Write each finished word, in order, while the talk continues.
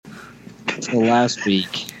So last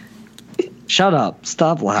week, shut up,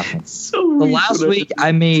 stop laughing. So last week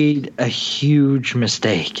I made a huge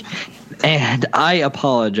mistake, and I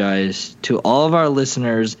apologize to all of our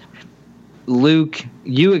listeners. Luke,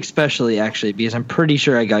 you especially, actually, because I'm pretty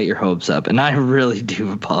sure I got your hopes up, and I really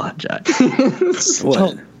do apologize.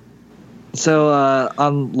 What? So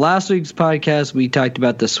on last week's podcast, we talked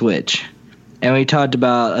about the Switch, and we talked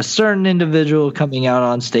about a certain individual coming out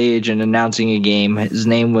on stage and announcing a game. His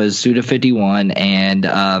name was Suda51,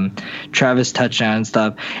 and Travis Touchdown and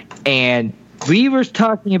stuff. And we were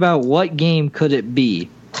talking about what game could it be,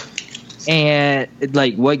 and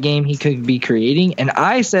like what game he could be creating. And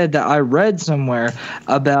I said that I read somewhere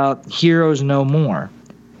about Heroes No More.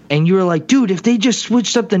 And you were like, dude, if they just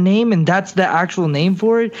switched up the name and that's the actual name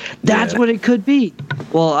for it, that's what it could be.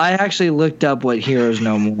 Well, I actually looked up what Heroes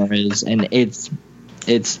No More is, and it's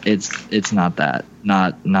not that.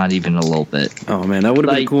 Not even a little bit. Oh man, that would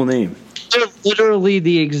have been a cool name. They're literally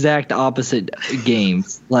the exact opposite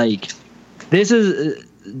games. Like, this is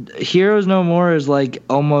Heroes No More is like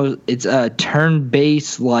almost, it's a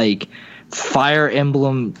turn-based like Fire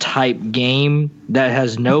Emblem type game that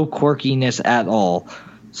has no quirkiness at all.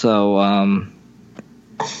 So, I'm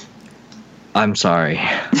sorry.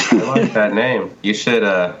 I like that name. You should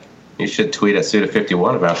tweet at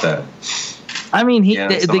Suda51 about that. I mean, the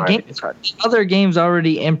other game's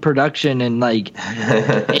already in production and like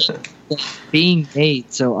being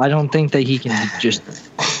made, so I don't think that he can just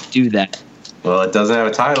do that. Well, it doesn't have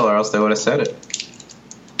a title, or else they would have said it.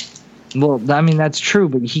 Well, I mean, that's true,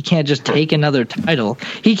 but he can't just take another title.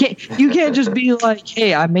 You can't just be like,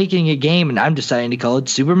 hey, I'm making a game and I'm deciding to call it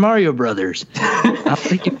Super Mario Brothers. I don't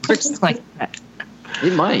think it works like that.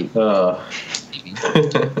 It might.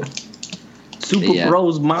 Super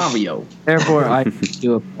Bros Mario. Therefore, I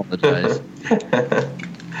do apologize.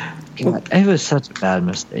 God, it was such a bad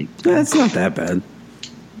mistake. It's not that bad.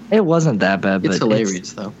 It wasn't that bad, but it's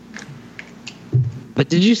hilarious, though. But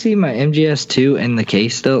did you see my MGS2 in the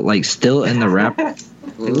case still in the wrapper?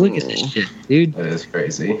 Look at this shit, dude. That is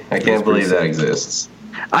crazy. I can't believe that exists.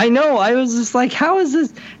 I know. I was just like, how has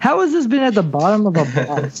this been at the bottom of a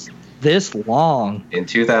box this long? In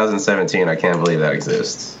 2017, I can't believe that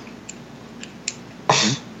exists.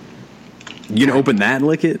 You gonna open that and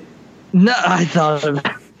lick it? No, I thought of it.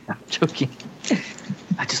 I'm joking.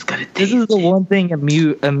 I just gotta taste This is the one thing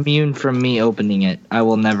immune from me opening it. I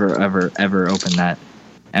will never, ever open that.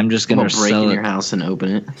 I'm just gonna break in your house and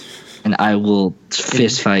open it, and I will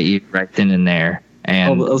fist fight you right then and there.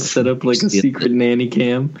 And I'll set up like a secret nanny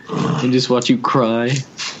cam and just watch you cry.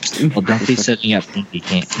 Well, don't be setting up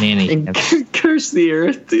nanny and curse the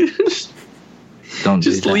earth, dude. Don't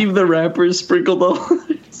just do that. Leave the wrappers sprinkled all.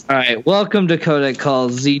 All right, welcome to Codec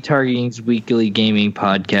Calls, Z Targeting's weekly gaming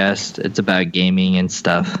podcast. It's about gaming and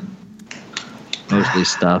stuff. Mostly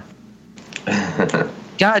stuff.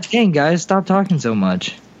 God dang, guys, stop talking so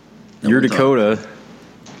much. You're Dakota.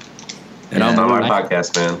 And I'm on my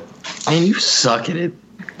podcast, man. Man, you suck at it.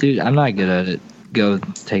 Dude, I'm not good at it. Go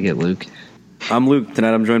take it, Luke. I'm Luke.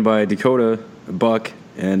 Tonight I'm joined by Dakota, Buck,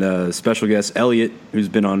 and special guest Elliot, who's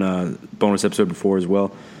been on a bonus episode before as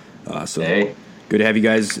well. Hey. Good to have you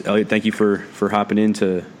guys. Elliot, thank you for hopping in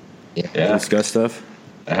to discuss stuff.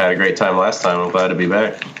 I had a great time last time. I'm glad to be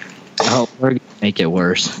back. Oh, we're going to make it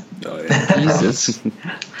worse. Oh, yeah. Jesus.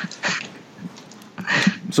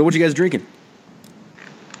 So what you guys drinking?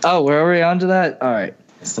 Oh, were we on to that? All right.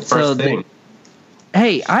 It's the first thing.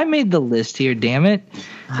 Hey, I made the list here, damn it.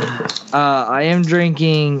 I am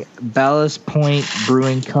drinking Ballast Point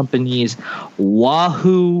Brewing Company's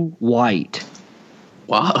Wahoo White.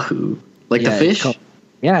 Wahoo. Like the fish?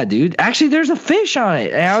 Yeah, dude. Actually, there's a fish on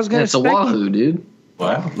it. And I was going to It's a wahoo, dude.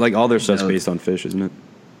 Wow. Like all their stuff's based on fish, isn't it?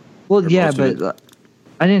 Well, yeah, but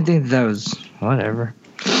I didn't think that was whatever.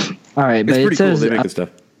 All right, but it's pretty it says cool. They make good stuff.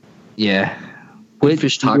 Yeah.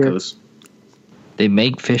 Fish tacos. They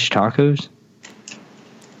make fish tacos?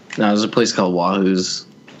 No, there's a place called Wahoo's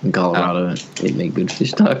in Colorado. They make good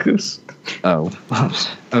fish tacos. Oh.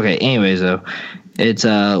 Okay, anyways, though. It's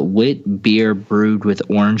a wit beer brewed with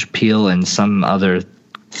orange peel and some other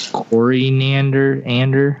coriander.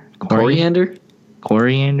 Coriander?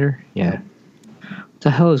 Yeah. What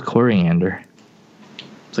the hell is coriander?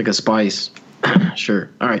 It's like a spice. Sure.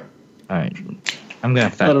 All right. I'm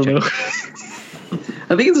going to fact check. I don't know.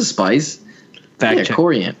 I think it's a spice. Fact check.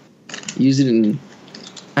 Coriander. Use it in...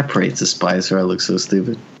 I pray it's a spice or I look so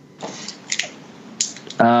stupid.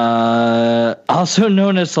 Also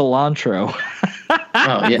known as cilantro.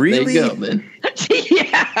 Oh, yeah. Really? There you go, man.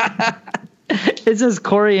 Yeah. It says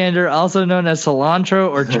coriander, also known as cilantro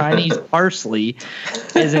or Chinese parsley,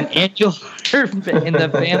 is an annual herb in the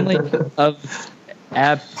family of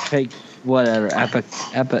Apiaceae.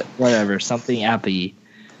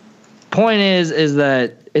 Point is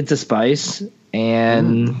that it's a spice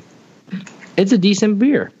and it's a decent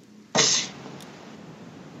beer.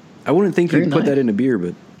 I wouldn't think Very you'd put nice. that in a beer,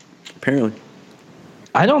 but apparently.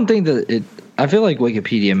 I don't think that it. I feel like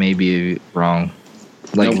Wikipedia may be wrong,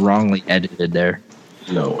 like wrongly edited there.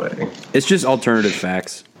 No way. It's just alternative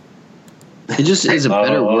facts. It just is a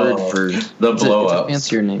better Oh, word for the it's a blow-ups.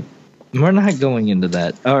 fancier name. We're not going into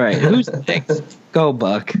that. All right, who's next? Go,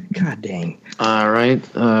 Buck. God dang. All right.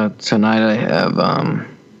 Tonight I have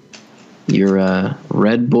your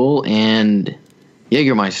Red Bull and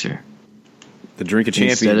Jägermeister. The drink of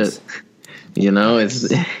Instead champions. of- You know, it's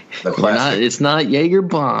classic. it's not Jaeger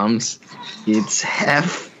bombs. It's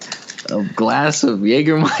half a glass of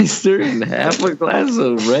Jägermeister and half a glass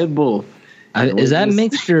of Red Bull. Is that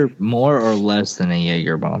mixture more or less than a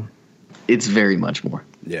Jaeger bomb? It's very much more.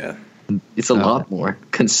 Yeah. It's a lot more.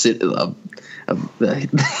 It's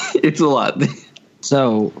a lot.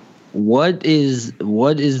 So, what is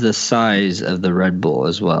the size of the Red Bull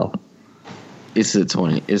as well? It's a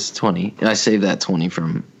 20. It's 20. I saved that 20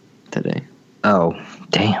 from today. Oh,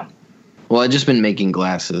 damn. Well, I've just been making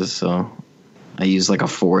glasses, so I use like a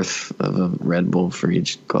fourth of a Red Bull for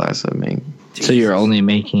each glass I make. So you're only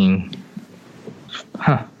making,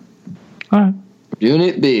 huh? All right, Doing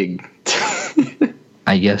it big. It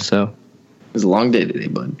I guess so. was a long day today,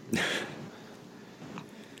 bud.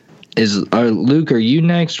 Luke? Are you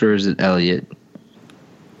next, or is it Elliot?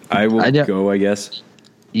 I will I don't- go, I guess.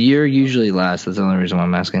 You're usually last. That's the only reason why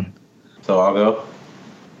I'm asking. So I'll go.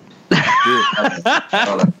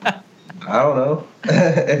 I don't know.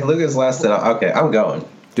 If Luke is last, then okay, I'm going.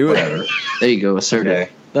 Do it. Whatever. There you go, assertive.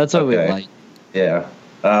 Okay. That's what we Okay. like. Yeah.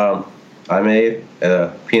 I made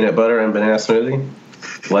a peanut butter and banana smoothie.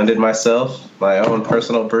 Blended myself my own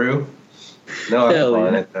personal brew. No Hell alcohol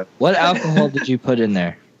in yeah. it. Though. What alcohol did you put in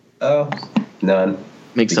there? Oh, none.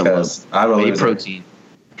 Make some up. Because I'm a Whey loser. protein.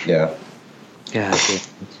 Yeah. God,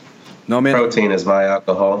 No, man. Protein is my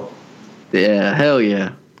alcohol. Yeah, hell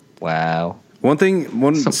yeah. wow. One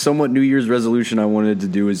somewhat New Year's resolution I wanted to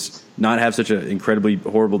do is not have such an incredibly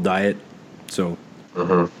horrible diet. So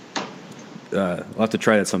Mm-hmm. I'll have to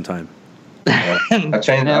try that sometime. I've Yeah, been let's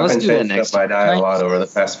do that changing next up my diet a time. lot over the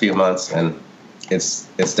past few months, and it's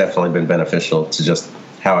definitely been beneficial to just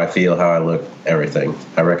how I feel, how I look, everything.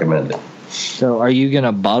 I recommend it. So, are you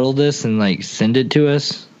gonna bottle this and like send it to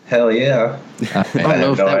us? Hell yeah. Okay. I don't know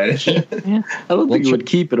have if no that idea. I don't think it would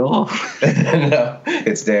keep it all. No,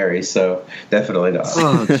 it's dairy, so definitely not.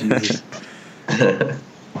 Oh, Jesus.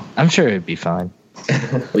 I'm sure it'd be fine.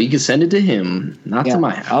 Well, you can send it to him, not to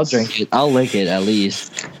my house. I'll drink it. I'll lick it at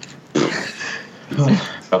least.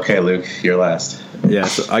 Okay, Luke, you're last. Yeah,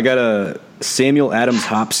 so I got a Samuel Adams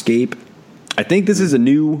Hopscape. I think this is a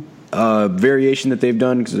new variation that they've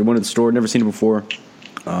done because I went to the store, never seen it before.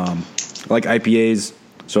 I like IPAs,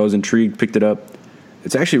 so I was intrigued, picked it up.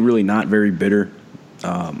 It's actually really not very bitter, so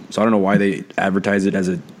I don't know why they advertise it as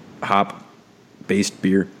a hop-based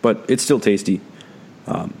beer, but it's still tasty.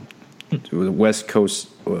 It was a West Coast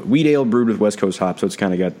wheat ale brewed with West Coast hops, so it's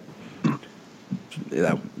kind of got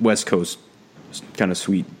that West Coast kind of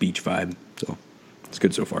sweet beach vibe. So it's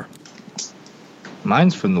good so far.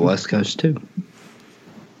 Mine's from the West Coast too.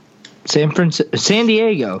 San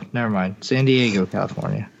Diego. Never mind. San Diego,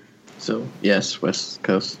 California. So, yes, West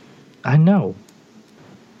Coast. I know.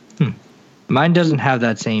 Mine doesn't have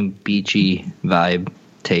that same beachy vibe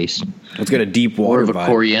taste. It's got a deep More water of a vibe.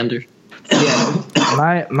 coriander.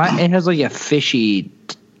 My it has like a fishy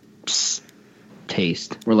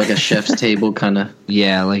taste. Or like a chef's table kind of.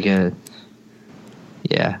 Yeah, like a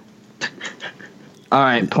yeah. All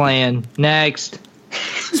right, playing next.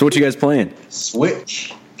 So what you guys playing?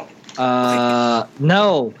 Switch.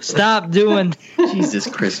 No, stop doing. Jesus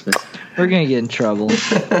Christmas. We're gonna get in trouble.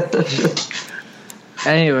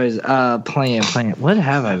 Anyways, playing. What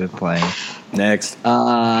have I been playing? Next.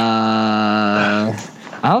 I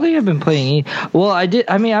don't think I've been playing. Well, I did.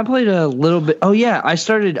 I mean, I played a little bit. Oh yeah, I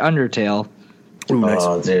started Undertale. Ooh, nice.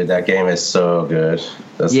 Oh, dude, that game is so good.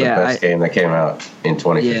 That's Yeah, the best game that came out in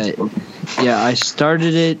 2015. Yeah, I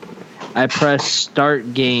started it. I pressed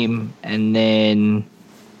start game, and then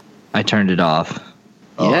I turned it off.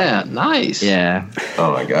 Oh. Yeah, nice. Yeah.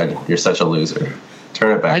 Oh my god, you're such a loser.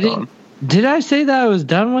 Turn it back I didn't. on. Did I say that I was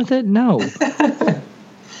done with it? No.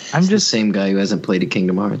 I'm It's the just. same guy who hasn't played a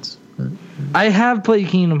Kingdom Hearts. I have played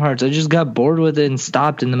Kingdom Hearts. I just got bored with it and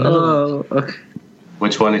stopped in the middle of okay.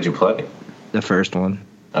 Which one did you play? the first one.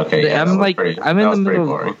 Okay, yeah, I'm that was like, pretty, I'm in that the was pretty middle.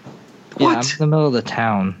 boring. Yeah, I'm in the middle of the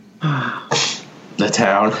town. The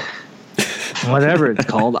town. Whatever it's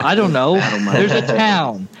called. I don't know. There's a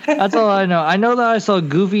town. That's all I know. I know that I saw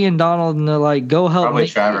Goofy and Donald and they're like, go help Probably me.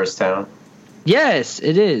 Traverse Town. Yes,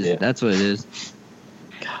 it is. Yeah. That's what it is.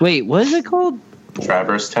 Wait, what is it called?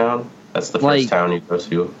 Traverse Town. That's the first Like, town you go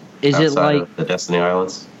to. Is it outside like of the Destiny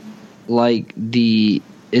Islands?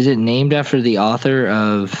 is it named after the author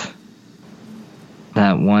of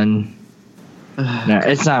that one? No,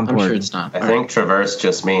 it's not I'm important. sure it's not. I think Traverse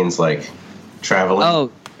just means like traveling.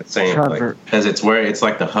 Oh, It's saying Traver- because it's where it's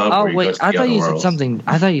like the hub. oh where you go wait, to I the thought other you said worlds. something.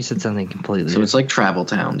 I thought you said something completely. So it's like Travel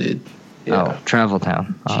Town, dude. Yeah. Oh, Travel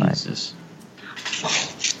Town. All right. Jesus.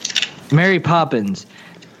 Mary Poppins,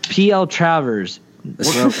 P.L. Travers.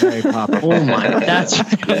 Wrote Mary Poppins. Oh my God. That's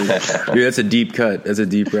Dude, that's a deep cut. That's a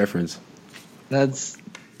deep reference. that's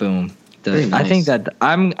boom. Very I think nice. that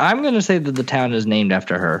I'm gonna say that the town is named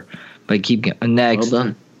after her. But keep going. Next. Well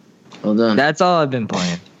done. Well done. That's all I've been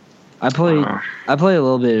playing. I play a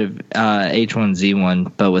little bit of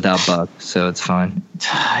H1Z1, but without Buck, so it's fine.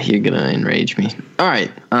 You're gonna enrage me. All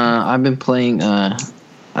right, I've been playing.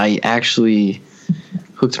 I actually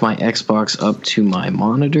hooked my Xbox up to my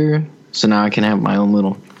monitor, so now I can have my own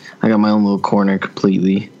little. I got my own little corner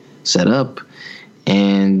completely set up,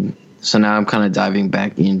 and so now I'm kind of diving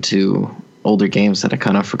back into older games that I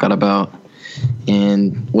kind of forgot about.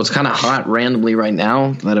 And what's kind of hot randomly right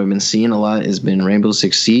now that I've been seeing a lot has been Rainbow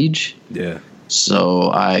Six Siege. Yeah.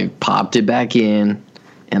 So I popped it back in,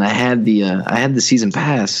 and I had the season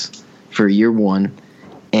pass for year one,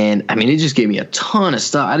 and I mean it just gave me a ton of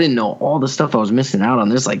stuff. I didn't know all the stuff I was missing out on.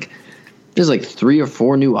 There's like 3 or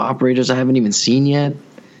 4 new operators I haven't even seen yet,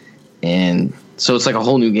 and so it's like a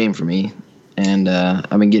whole new game for me. And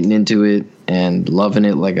I've been getting into it and loving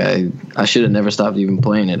it. Like I should have never stopped even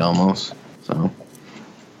playing it almost. So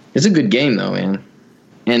it's a good game though, man.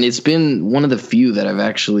 And it's been one of the few that I've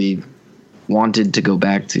actually wanted to go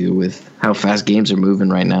back to with how fast games are moving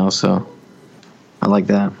right now. So I like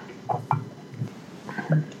that.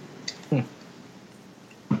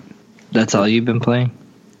 That's all you've been playing?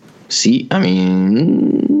 See, I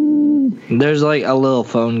mean, There's like a little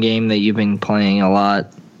phone game that you've been playing a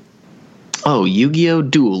lot. oh, Yu-Gi-Oh!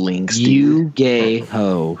 Duel Links, dude.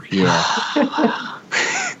 Yu-Gi-Oh! Yeah.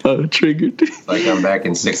 Oh, triggered. Like I'm back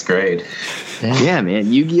in 6th grade. Yeah,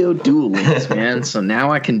 man, Yu-Gi-Oh! Duel Links, man. So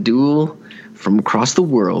now I can duel from across the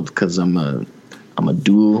world because I'm a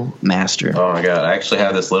duel master. Oh my god! I actually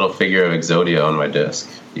have this little figure of Exodia on my desk.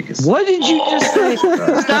 You can see. What did you just say?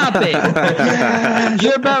 Stop it!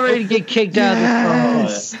 You're about ready to get kicked out of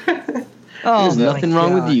this phone. Oh, There's nothing my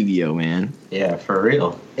wrong with God. Yu-Gi-Oh, man. Yeah, for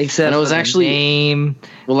real. Except And I was for the actually- name.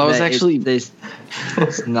 Well, I was that actually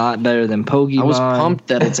it's not better than Pokemon. I was pumped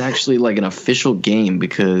that it's actually like an official game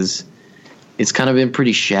because it's kind of been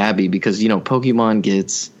pretty shabby because, you know, Pokemon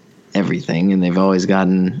gets everything and they've always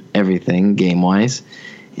gotten everything game-wise.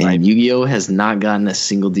 And Yu-Gi-Oh! Has not gotten a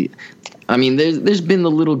single I mean, there's been the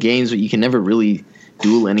little games, but you can never really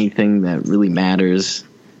duel anything that really matters.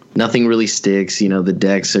 Nothing really sticks. You know, the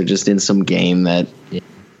decks are just in some game that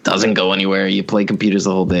doesn't go anywhere. You play computers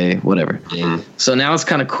the whole day, whatever. Yeah. So now it's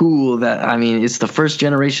kind of cool that, I mean, it's the first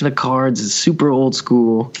generation of cards. It's super old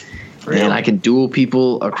school. Really? And I can duel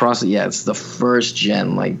people across it. Yeah, it's the first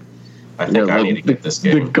gen. Like, I think I need to get this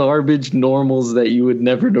the game. garbage normals that you would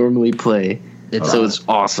never normally play. So it's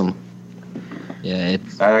awesome. Yeah,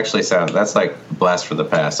 it's That actually sounds. That's like a blast from the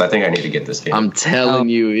past. I think I need to get this game. I'm telling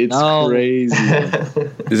you, it's No. crazy.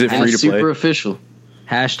 Is it And free it's to play? super official.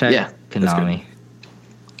 hashtag Yeah, Konami.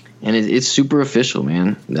 And it's super official,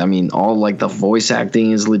 man. I mean, all like the voice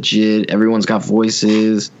acting is legit. Everyone's got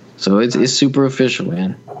voices. So it's super official,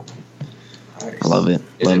 man. I love it.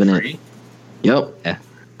 Is Loving it it. free? Yep.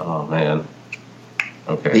 Oh man.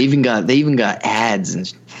 They Okay. even got ads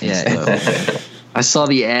and Yeah. stuff. I saw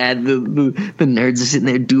the ad. The nerds are sitting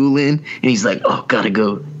there dueling, and he's like, "Oh, gotta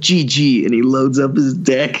go, GG," and he loads up his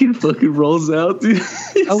deck and fucking rolls out. Dude.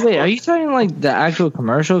 Oh wait, are you talking like the actual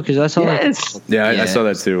commercial? Because I saw Yes. Yeah, I Yeah. saw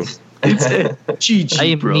that too. GG,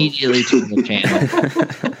 I bro. immediately tuned the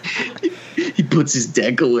channel. He puts his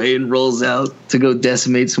deck away and rolls out to go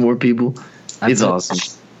decimate some more people. It's awesome.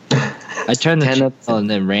 I turned the 10 channel out of and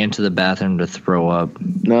then ran to the bathroom to throw up.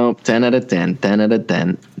 No, 10 out of 10. 10 out of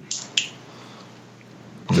 10.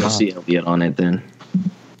 You'll see Elliot on it then.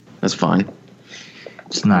 That's fine.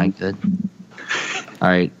 It's not good. All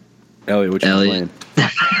right, Elliot, what you Elliot. playing?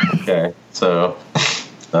 Okay. So,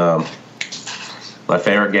 my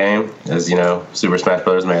favorite game is Super Smash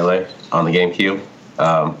Bros. Melee on the GameCube.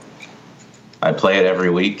 I play it every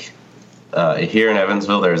week. Here in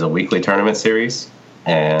Evansville, there's a weekly tournament series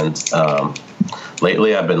and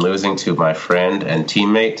lately I've been losing to my friend and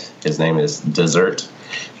teammate. His name is Dessert.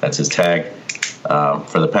 That's his tag.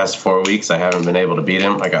 For the past 4 weeks, I haven't been able to beat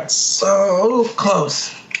him. I got so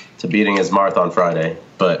close to beating his Marth on Friday,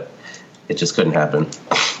 but it just couldn't happen.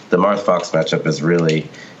 The Marth Fox matchup is really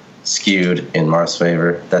skewed in Marth's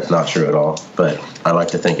favor. That's not true at all, but I like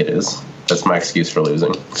to think it is. That's my excuse for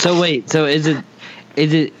losing. So wait, so is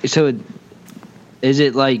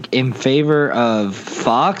it like in favor of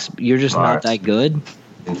Fox? You're just not Marth. that good?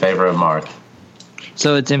 In favor of Marth.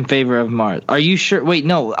 So it's in favor of Marth. Are you sure? Wait,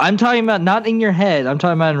 no, I'm talking about not in your head. I'm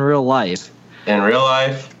talking about in real life. In real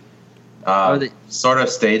life, sort of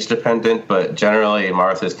stage dependent, but generally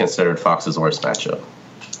Marth is considered Fox's worst matchup.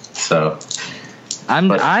 So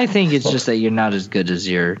I think it's just that you're not as good as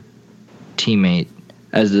your teammate,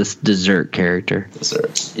 as this Dessert character.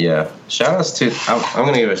 Dessert, yeah. Shout outs to I'm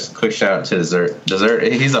gonna give a quick shout out to Dessert. Dessert,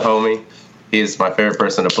 he's a homie. He's my favorite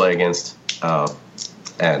person to play against.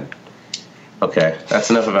 And okay,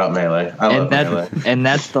 that's enough about Melee. I love Melee. And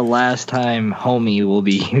that's the last time homie will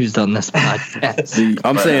be used on this podcast.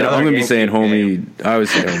 I'm going to be saying homie. I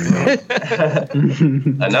always say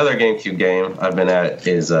homie. Another GameCube game I've been at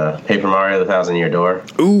is Paper Mario: The Thousand Year Door.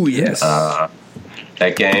 Ooh, yes.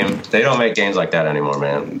 That game, they don't make games like that anymore,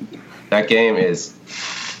 man. That game is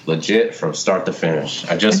legit from start to finish.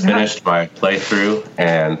 I just finished my playthrough,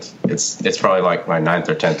 and it's probably like my 9th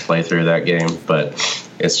or 10th playthrough of that game, but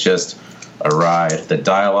it's just a ride. The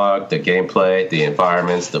dialogue, the gameplay, the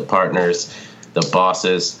environments, the partners, the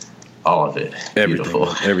bosses, all of it. Beautiful.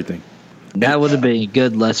 Everything. That would have been a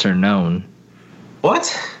good lesser known.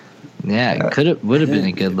 What? Yeah, it would have been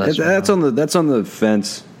a good lesser. That's on the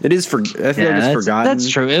fence. It is I feel like it's forgotten. That's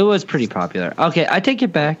true. It was pretty popular. Okay, I take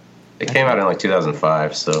it back. It came out in like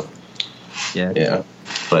 2005, so yeah.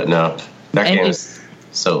 But no, that game is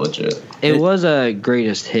so legit. It was a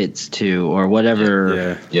greatest hits too, or whatever.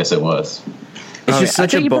 Yeah. Yes, it was. It's just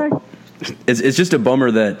such a bummer. It's just a bummer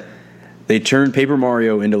that they turned Paper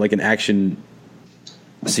Mario into like an action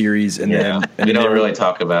series, and then we don't really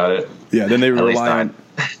talk about it. Yeah, then they rely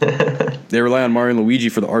on Mario and Luigi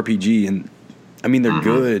for the RPG, and I mean they're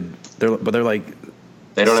good. They're like.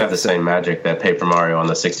 They don't have the same magic that Paper Mario on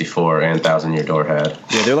the 64 and Thousand Year Door had.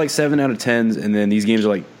 Yeah, they're like 7 out of 10s, and then these games are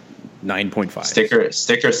like 9.5.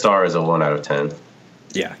 Sticker Star is a 1 out of 10.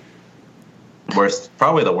 Yeah.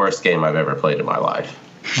 Probably the worst game I've ever played in my life.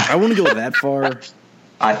 I wouldn't go that far.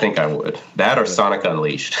 I think I would. That or Sonic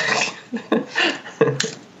Unleashed.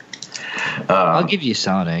 I'll give you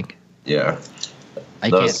Sonic. Yeah. I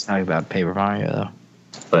can't talk about Paper Mario, though.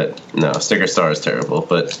 But no, Sticker Star is terrible.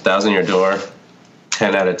 But Thousand Year Door,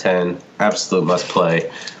 10 out of 10. Absolute must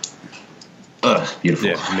play. Ugh, beautiful.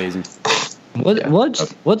 Yeah, amazing.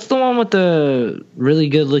 What's the one with the really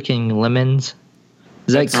good looking lemons?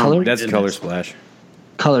 Is that Color? That's Color Splash.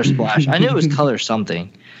 Color Splash. I knew it was Color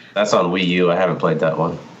something. That's on Wii U. I haven't played that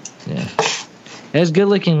one. Yeah. It has good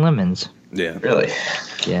looking lemons. Yeah. Really?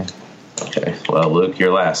 Yeah. Okay. Well, Luke,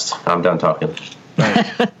 you're last. I'm done talking.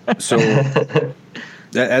 So,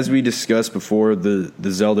 as we discussed before,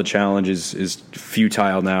 the Zelda challenge is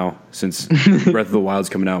futile now since Breath of the Wild's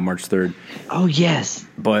coming out March 3rd. Oh, yes.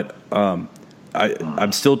 But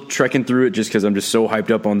I'm still trekking through it just because I'm just so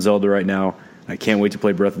hyped up on Zelda right now. I can't wait to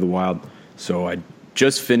play Breath of the Wild. So I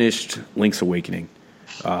just finished Link's Awakening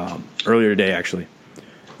earlier today, actually.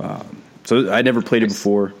 So I never played it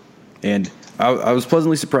before, and I was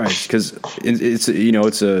pleasantly surprised because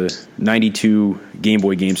it's a 92 Game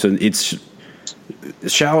Boy game, so it's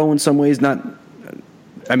shallow in some ways. Not,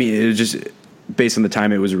 I mean, it was just based on the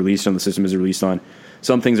time it was released on, the system it was released on.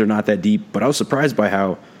 Some things are not that deep, but I was surprised by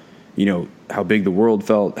how big the world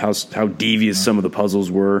felt, how devious some of the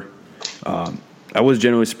puzzles were. I was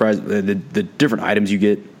generally surprised the different items you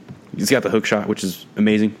get. It's got the hook shot, which is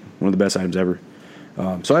amazing, one of the best items ever.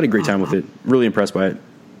 So I had a great time with it. Really impressed by it.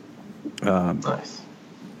 Nice.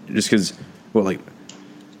 Just because, it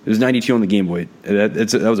was 92 on the Game Boy.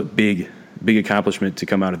 That was a big accomplishment to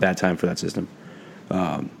come out at that time for that system.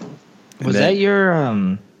 Was that your?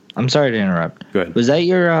 I'm sorry to interrupt. Go ahead. Was that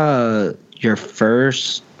your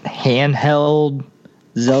first handheld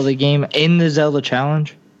Zelda game in the Zelda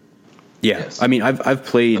Challenge? Yeah, Yes. I mean, I've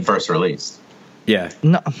played The first release. Yeah,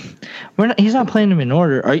 No, he's not playing them in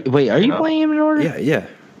order. Are you playing them in order? yeah.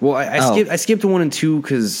 Well, I skipped 1 and 2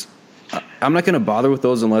 because I'm not going to bother with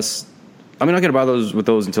those until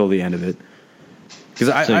the end of it.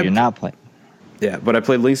 Because So you're not playing. Yeah, but I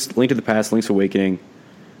played Link to the Past, Link's Awakening.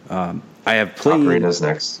 I have played. Ocarina's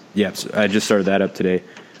next. Yeah, so I just started that up today.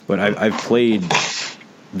 But I've played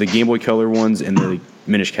the Game Boy Color ones and the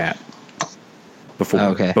Minish Cap.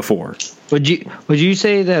 Before. Would you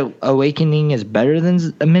say that Awakening is better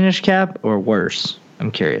than a Minish Cap or worse?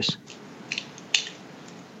 I'm curious.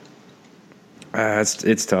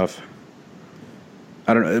 It's tough.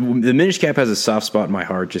 I don't know. The Minish Cap has a soft spot in my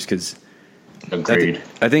heart just because. Agreed.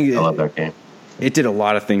 I think I love that game. It did a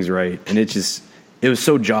lot of things right, and it was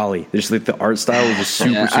so jolly. Just like the art style was just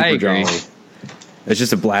super jolly. It's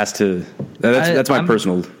just a blast to. That's my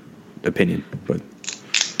personal opinion, but.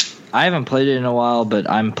 I haven't played it in a while, but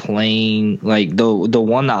I'm playing like the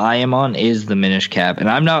one that I am on is the Minish Cap, and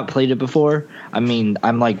I've not played it before. I mean,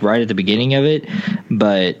 I'm like right at the beginning of it,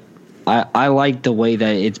 but I like the way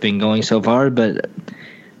that it's been going so far. But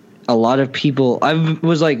a lot of people, I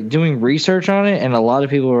was like doing research on it, and a lot of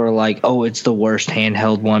people were like, "Oh, it's the worst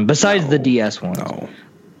handheld one besides the DS one." No,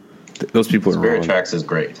 those people are Spirit wrong. Tracks is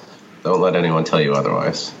great. Don't let anyone tell you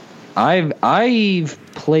otherwise. I've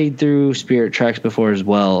played through Spirit Tracks before as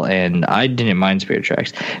well, and I didn't mind Spirit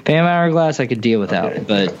Tracks. Phantom Hourglass I could deal without, Okay.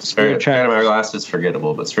 but Spirit Tracks, Phantom Hourglass is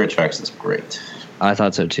forgettable, but Spirit Tracks is great. I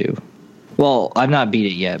thought so too. Well, I've not beat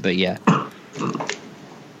it yet, but yeah. All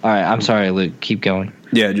right, I'm sorry, Luke. Keep going.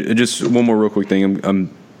 Yeah, just one more real quick thing.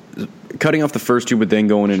 I'm cutting off the first two, but then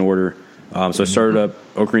going in order. So I started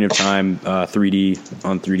up Ocarina of Time 3D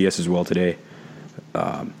on 3DS as well today.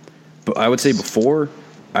 But I would say before,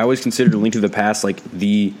 I always considered A Link to the Past like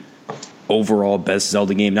the overall best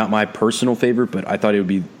Zelda game. Not my personal favorite, but I thought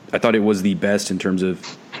it was the best in terms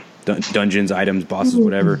of dungeons, items, bosses,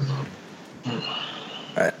 whatever.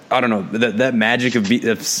 I don't know that magic of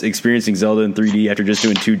experiencing Zelda in 3D after just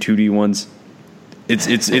doing 2D ones.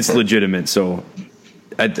 It's legitimate. So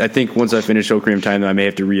I think once I finish Ocarina of Time, I may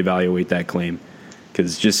have to reevaluate that claim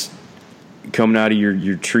because just coming out of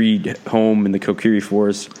your tree home in the Kokiri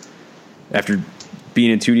Forest after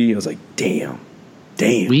being in 2D, I was like, damn.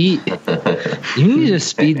 You need to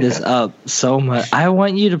speed this up so much. I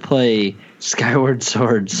want you to play Skyward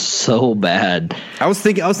Sword so bad. I was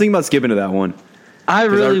thinking about skipping to that one. I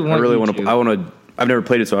really want to. I've never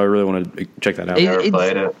played it, so I really want to check that out. Never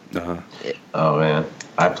played it. Uh-huh. Oh man,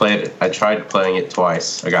 I tried playing it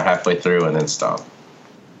twice. I got halfway through and then stopped.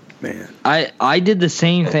 Man, I did the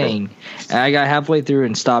same thing, and I got halfway through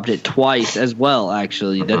and stopped it twice as well.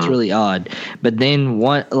 Actually, that's really odd. But then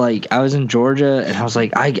I was in Georgia, and I was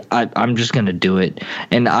like, I'm just gonna do it,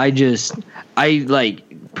 and I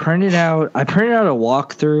printed out a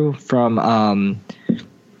walkthrough from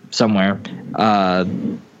somewhere.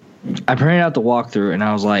 I printed out the walkthrough, and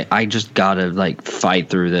I was like, I just gotta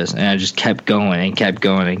fight through this, and I just kept going and kept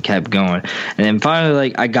going and kept going, and then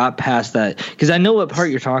finally I got past that because I know what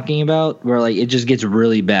part you're talking about, where it just gets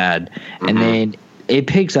really bad, and then it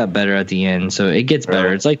picks up better at the end, so it gets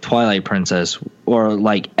better. It's like Twilight Princess or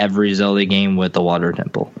every Zelda game with the water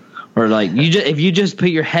temple, or if you just put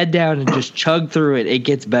your head down and just chug through it, it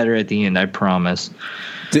gets better at the end. I promise.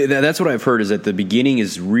 That's what I've heard is that the beginning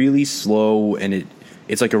is really slow and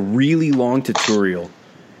it's like a really long tutorial,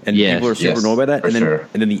 and people are super annoyed by that. And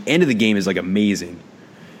then the end of the game is amazing.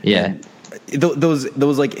 Yeah, and those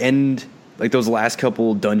end those last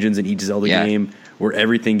couple dungeons in each Zelda game where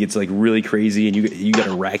everything gets really crazy and you got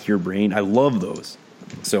to rack your brain. I love those.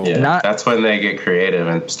 So that's when they get creative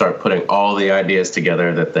and start putting all the ideas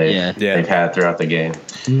together that they've had throughout the game.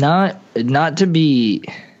 Not to be.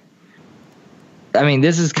 I mean,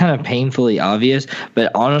 this is kind of painfully obvious,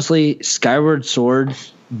 but honestly, Skyward Sword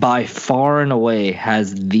by far and away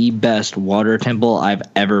has the best water temple I've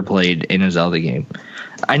ever played in a Zelda game.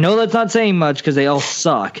 I know that's not saying much because they all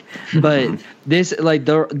suck, but this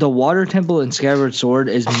the water temple in Skyward Sword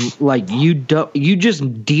is you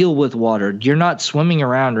just deal with water. You're not swimming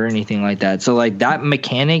around or anything like that. So that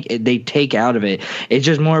mechanic they take out of it. It's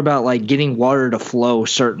just more about getting water to flow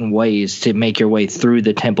certain ways to make your way through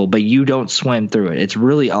the temple, but you don't swim through it. It's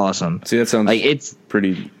really awesome. See, that sounds it's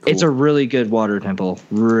pretty cool. It's a really good water temple.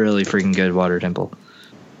 Really freaking good water temple.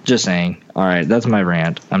 Just saying. All right, that's my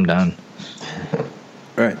rant. I'm done.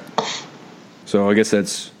 All right. So I guess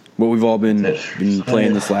that's what we've all been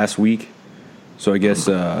playing this last week. So I guess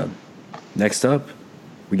next up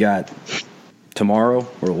we got tomorrow,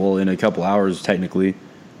 or in a couple hours technically,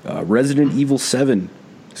 Resident Evil 7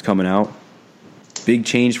 is coming out. Big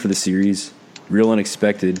change for the series. Real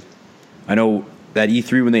unexpected. I know that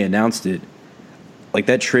E3 when they announced it,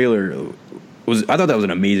 that trailer I thought that was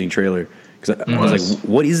an amazing trailer because I was like,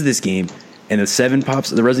 what is this game? And the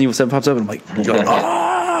Resident Evil 7 pops up, and I'm like,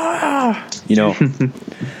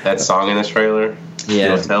 that song in the trailer,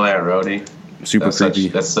 Tell Aunt Rhodey, super creepy.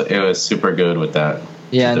 It was super good with that.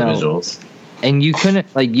 Yeah, the visuals. And you couldn't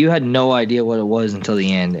you had no idea what it was until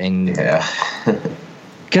the end, and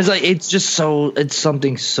because it's just it's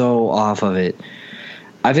something so off of it.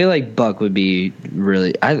 I feel like Buck would be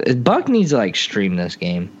really. Buck needs to like stream this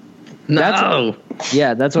game. No,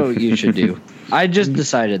 That's what you should do. I just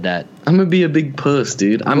decided that. I'm gonna be a big puss,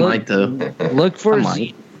 dude. I might though. Look for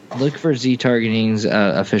I Z Targeting's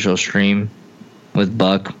official stream with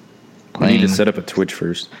Buck I playing. need to set up a Twitch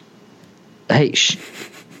first. Hey,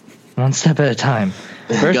 one step at a time.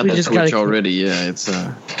 First, got we that just Twitch got already. Yeah, it's.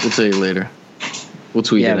 We'll tell you later. We'll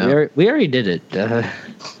tweet it out. we already did it.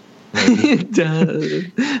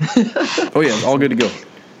 Oh yeah, all good to go.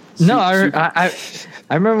 No, I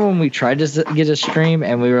remember when we tried to get a stream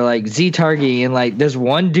and we were like Z targeting, and like this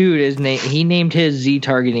one dude he named his Z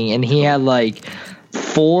targeting, and he had like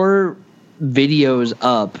 4 videos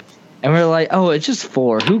up, and we are like, oh, it's just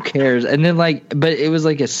 4, who cares? And then but it was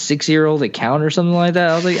like a 6-year-old account or something like that.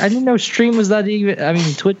 I was like, I didn't know stream was that even. I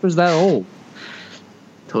mean, Twitch was that old.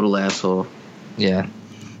 Total asshole. Yeah,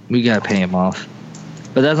 we gotta pay him off,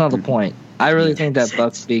 but that's not the point. I really think that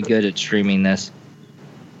Buck's be good at streaming this.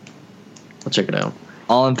 I'll check it out.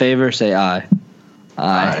 All in favor, say aye.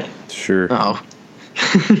 Aye. Sure. Oh,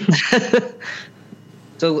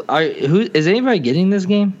 So, is anybody getting this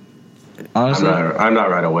game? Honestly, I'm not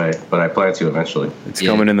right away, but I plan to eventually. It's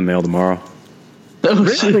coming in the mail tomorrow.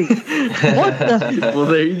 really? What the? well,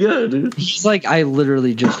 there you go, dude. He's like, I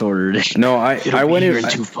literally just ordered it. No, I went here in.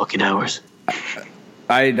 in 2 fucking hours.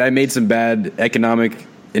 I made some bad economic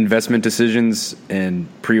investment decisions and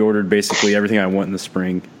pre-ordered basically everything I want in the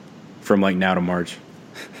spring, from like now to March.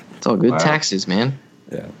 It's all good. Wow. Taxes, man.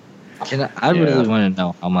 Yeah. I really want to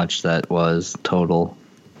know how much that was total.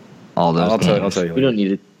 All those. I'll tell you We later. don't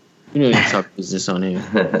need it. We don't need to talk business on here.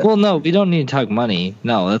 Well, no, we don't need to talk money.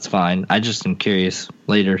 No, that's fine. I just am curious.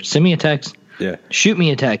 Later, send me a text. Yeah. Shoot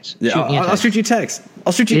me a text. Yeah. Shoot me a I'll text. shoot you a text.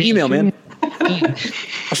 I'll shoot you an email, man.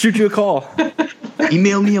 I'll shoot you a call.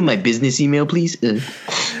 Email me on my business email, please.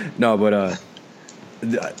 No, but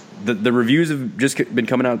the reviews have just been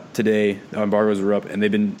coming out today. The embargoes are up, and they've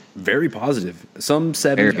been very positive. Some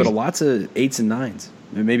 7s, but lots of 8s and 9s.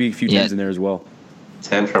 And maybe a few 10s in there as well.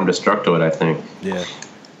 10 from Destructoid, I think. Yeah.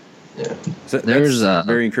 Yeah. So There's, that's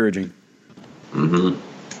very encouraging. Mm-hmm.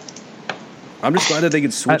 I'm just glad that they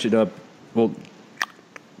could switch it up. Well,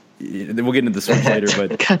 we'll get into the Switch later,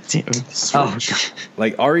 but God damn it. Oh,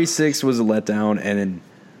 like RE6 was a letdown, and then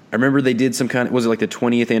I remember they did some kind of, was it like the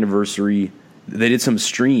 20th anniversary? They did some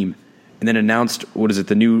stream and then announced, what is it,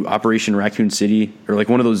 the new Operation Raccoon City, or like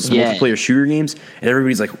one of those multiplayer shooter games, and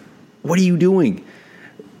everybody's like, what are you doing?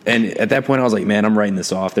 And at that point I was like, man, I'm writing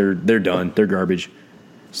this off. They're done. They're garbage.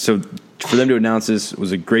 So for them to announce this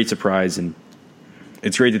was a great surprise, and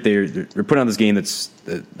it's great that they're putting on this game that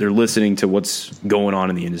they're listening to what's going on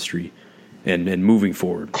in the industry and moving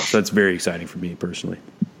forward. So that's very exciting for me personally.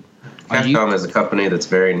 Capcom is a company that's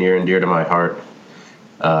very near and dear to my heart.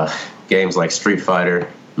 Games like Street Fighter,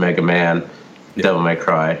 Mega Man, Devil May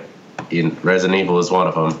Cry, Resident Evil is one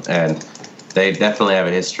of them, and they definitely have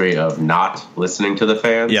a history of not listening to the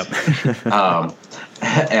fans. Yep.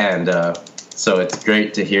 So it's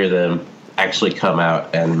great to hear them actually come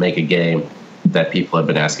out and make a game that people have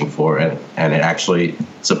been asking for, and it actually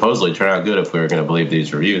supposedly turned out good if we were going to believe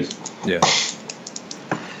these reviews. Yeah.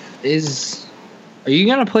 Are you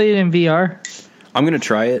gonna play it in VR? I'm going to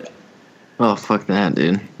try it. Oh, fuck that,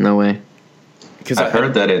 dude. No way. Because I've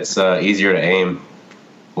heard that it's easier to aim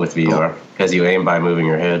with VR because you aim by moving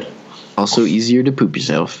your head. Also easier to poop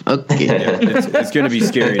yourself. Okay. Yeah, it's going to be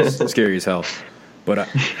scary as hell. But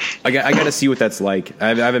I got to see what that's like. I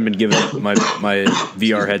haven't been giving my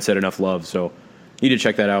VR headset enough love, so need to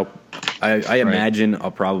check that out. I imagine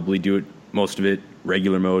I'll probably do it, most of it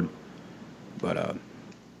regular mode. But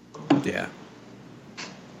yeah.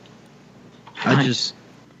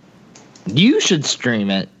 You should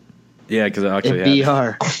stream it Yeah, because I actually in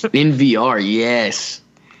have. VR. In VR, yes.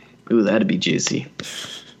 Ooh, that'd be juicy.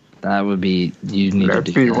 That would be. You need to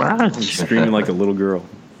do that. Screaming like a little girl.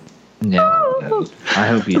 Yeah, I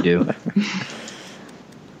hope you do.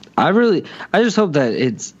 I just hope that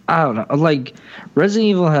it's. I don't know. Like Resident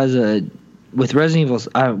Evil has with Resident Evil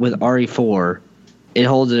with RE4, it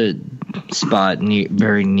holds a spot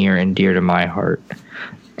very near and dear to my heart,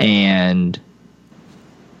 and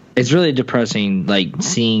it's really depressing, like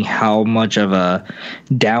seeing how much of a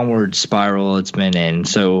downward spiral it's been in.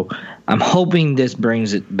 So I'm hoping this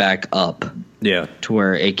brings it back up. Yeah. To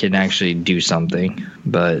where it can actually do something,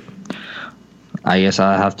 but I guess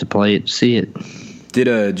I'll have to play it to see it.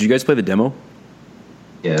 Did you guys play the demo?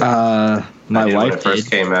 Yeah. My I did wife when it first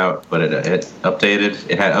did. came out, but it updated.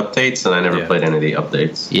 It had updates, and I never played any of the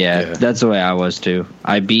updates. Yeah, that's the way I was too.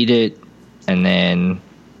 I beat it, and then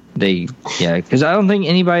because I don't think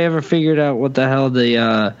anybody ever figured out what the hell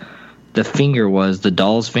the the finger was, the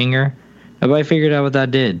doll's finger. Nobody figured out what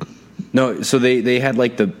that did. No, so they had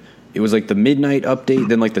like it was like the midnight update,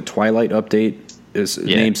 then like the twilight update is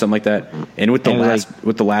named something like that. And with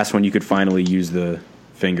the last one, you could finally use the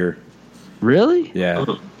finger. Really? Yeah,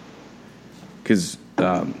 because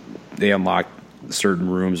they unlocked certain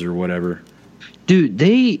rooms or whatever. Dude,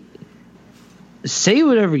 they say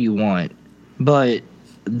whatever you want, but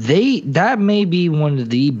that may be one of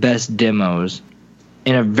the best demos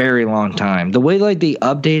in a very long time. The way like they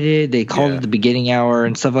updated, they called it the beginning hour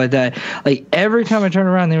and stuff like that. Like every time I turn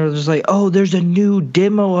around, they were just like, "Oh, there's a new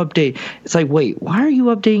demo update." It's like, wait, why are you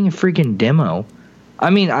updating a freaking demo? I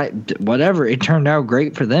mean, whatever. It turned out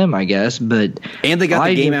great for them, I guess. But they got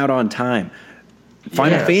the game out on time.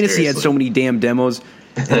 Final Fantasy had so many damn demos,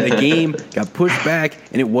 and the game got pushed back,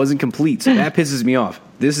 and it wasn't complete. So that pisses me off.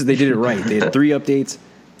 They did it right. They had 3 updates,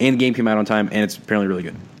 and the game came out on time, and it's apparently really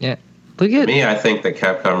good. Yeah. Look at me. I think that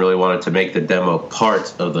Capcom really wanted to make the demo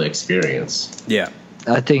part of the experience. Yeah,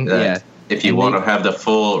 I think if you want to have the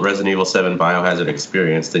full Resident Evil 7 Biohazard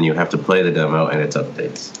experience, then you have to play the demo and its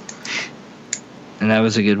updates. And that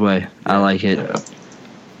was a good way. I like it. Yeah.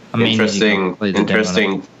 I mean,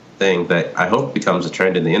 interesting thing that I hope becomes a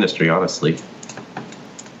trend in the industry. Honestly,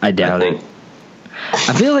 I doubt it.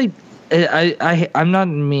 I feel like I'm not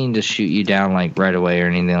meaning to shoot you down like right away or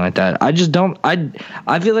anything like that. I just don't.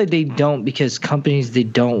 I feel like they don't because companies they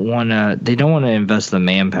don't want to invest the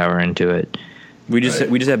manpower into it. We just have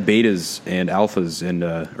betas and alphas and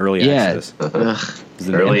early access.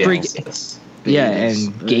 Early access. Yeah,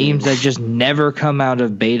 and games that just never come out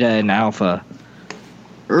of beta and alpha.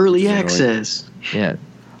 Early access. Yeah,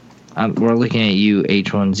 we're looking at you,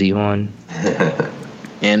 H1Z1.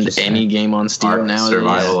 And any game on Steam now.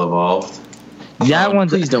 Survival Evolved. That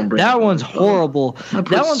one's please don't bring that one's horrible. I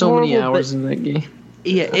put so many hours in that game.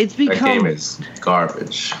 Yeah, it's become that game is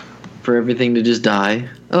garbage. For everything to just die.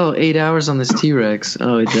 Oh, 8 hours on this T-Rex.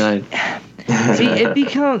 Oh, it died. See,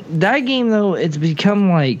 that game though. It's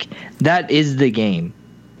become like that is the game.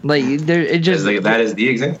 Like there, it just that is the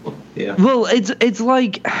example. Yeah. Well, it's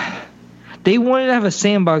like they wanted to have a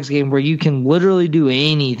sandbox game where you can literally do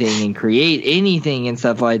anything and create anything and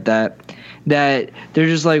stuff like that. That they're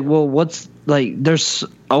just like, well, what's like? There's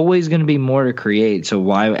always going to be more to create, so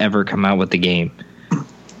why ever come out with the game?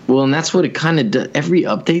 Well, and that's what it kind of does. Every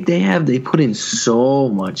update they have, they put in so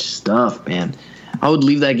much stuff, man. I would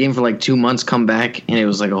leave that game for like 2 months, come back, and it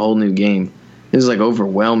was like a whole new game. It was like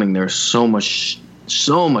overwhelming. There's so much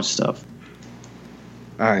stuff.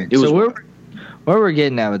 All right, so where we're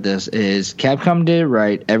getting at with this is Capcom did it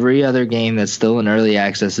right. Every other game that's still in early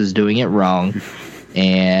access is doing it wrong.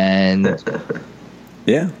 And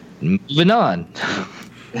yeah, moving on.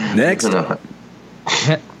 Next.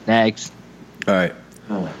 Next. All right.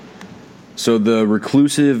 So the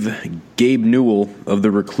reclusive Gabe Newell of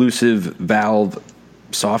the reclusive Valve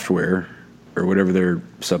Software, or whatever their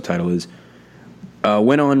subtitle is,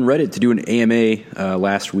 went on Reddit to do an AMA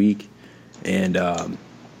last week, and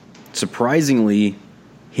surprisingly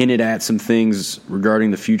hinted at some things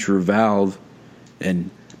regarding the future of Valve, and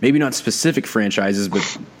maybe not specific franchises, but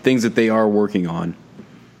things that they are working on.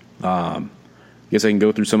 I guess I can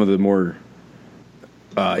go through some of the more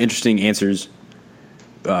interesting answers.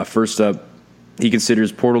 First up, he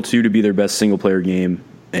considers Portal 2 to be their best single-player game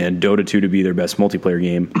and Dota 2 to be their best multiplayer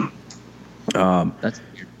game. That's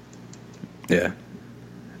weird. Yeah.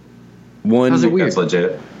 How's it weird? That's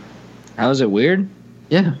legit. How is it weird?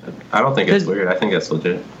 Yeah. I don't think it's weird. I think that's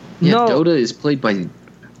legit. Yeah, No. Dota is played by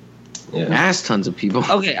ass tons of people.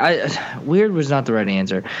 Okay, weird was not the right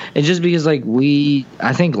answer. It's just because like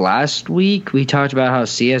I think last week we talked about how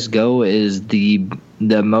CS:GO is the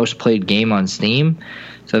most played game on Steam.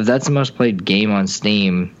 So if that's the most played game on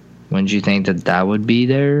Steam, wouldn't you think that would be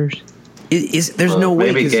theirs? There's no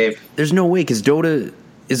way because Dota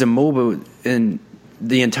is a MOBA and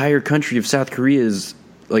the entire country of South Korea is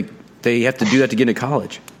like they have to do that to get into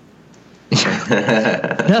college.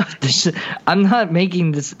 No, I'm not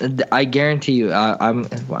making this. I guarantee you, I'm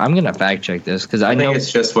gonna fact check this because I know it's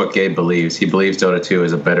just what Gabe believes. He believes Dota 2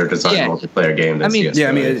 is a better designed multiplayer game than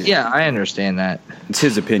CS:GO. I understand that. It's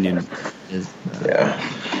his opinion.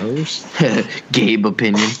 Gabe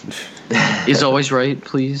opinion is always right.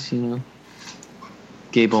 Please,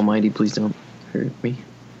 Gabe Almighty, please don't hurt me.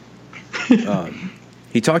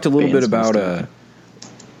 He talked a little bit about.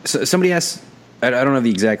 Somebody asked. I don't know the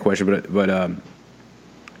exact question, but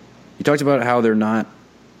he talked about how they're not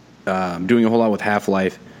doing a whole lot with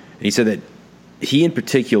Half-Life, and he said that he in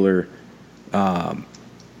particular,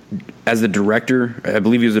 as the director, I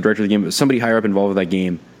believe he was the director of the game, but somebody higher up involved with that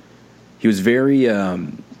game, he was very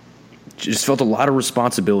just felt a lot of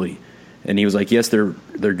responsibility, and he was like, yes, they're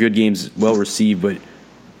good games, well received, but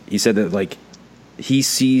he said that like he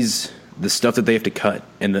sees the stuff that they have to cut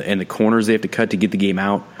and the corners they have to cut to get the game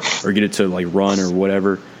out or get it to like run or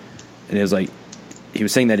whatever. And it was like he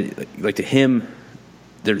was saying that like to him,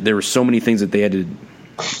 there were so many things that they had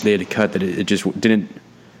to cut that it just didn't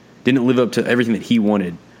live up to everything that he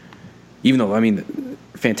wanted. Even though, I mean,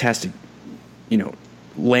 fantastic,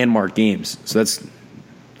 landmark games. So that's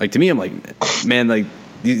like, to me, I'm like, man, like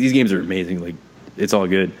these games are amazing. Like it's all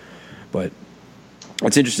good, but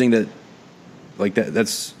it's interesting that like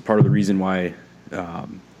that's part of the reason why the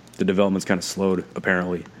development's kind of slowed,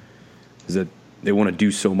 apparently, is that they want to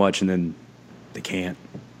do so much and then they can't,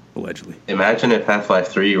 allegedly. Imagine if Half-Life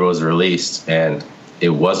 3 was released and it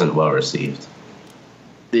wasn't well received.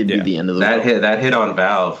 It'd be the end of the world. That hit on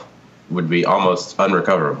Valve would be almost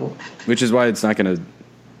unrecoverable. Which is why it's not going to.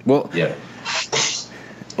 Well, yeah, it's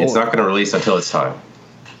not going to release until it's time.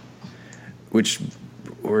 Which,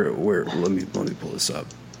 where let me pull this up.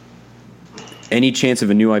 Any chance of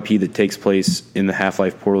a new IP that takes place in the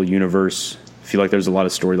Half-Life Portal universe? Feel like there's a lot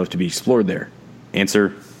of story left to be explored there.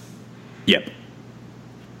 Answer: yep.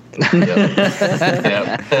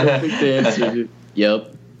 Yep. Perfect answer.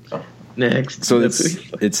 Yep. Next. So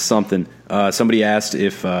it's something. Somebody asked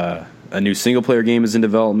if a new single-player game is in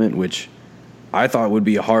development, which I thought would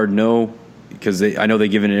be a hard no, because I know they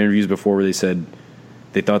given interviews before where they said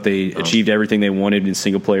they thought they achieved everything they wanted in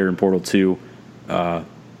single-player in Portal 2.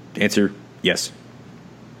 Answer: yes.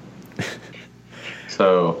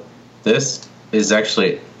 So this is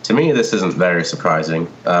actually, to me, this isn't very surprising,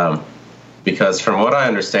 because from what I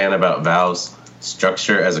understand about Valve's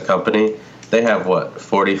structure as a company, they have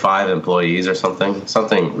 45 employees or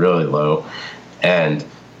something really low, and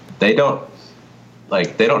they don't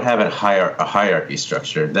have a hierarchy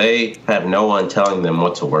structure. They have no one telling them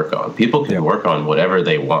what to work on. People can work on whatever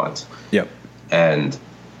they want. Yep. And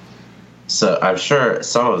so I'm sure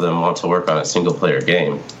some of them want to work on a single player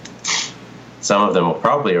game. Some of them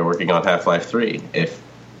probably are working on Half-Life 3,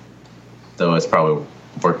 though it's probably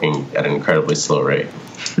working at an incredibly slow rate.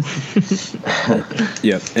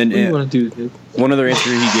 Yeah, and want to do this? One other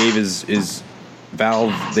answer he gave is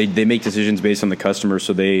Valve, they make decisions based on the customer,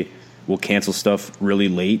 so they will cancel stuff really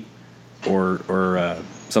late or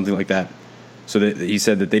something like that. So he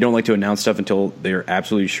said that they don't like to announce stuff until they're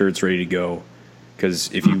absolutely sure it's ready to go.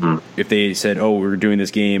 Because if they said, oh, we're doing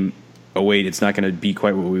this game, oh wait, it's not going to be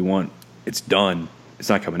quite what we want, it's done, it's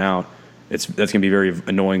not coming out, that's going to be very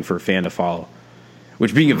annoying for a fan to follow.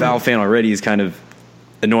 Which, being a Valve fan already, is kind of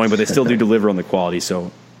annoying, but they still do deliver on the quality,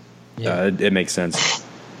 so it makes sense.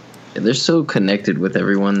 Yeah, they're so connected with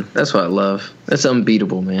everyone. That's what I love. That's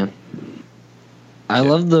unbeatable, man. I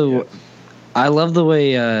love the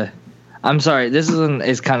way. I'm sorry, this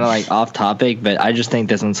is kind of like off topic, but I just think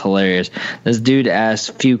this one's hilarious. This dude asked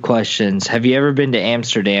a few questions. Have you ever been to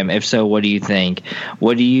Amsterdam? If so, what do you think?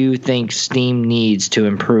 What do you think Steam needs to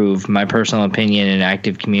improve? My personal opinion, an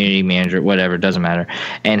active community manager, whatever, doesn't matter.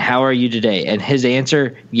 And how are you today? And his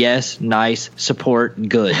answer: yes, nice, support,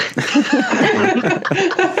 good.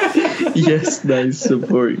 Yes, nice,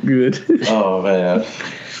 support, good. Oh man,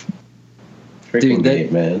 freaking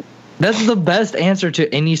Gabe, man. That's the best answer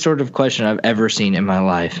to any sort of question I've ever seen in my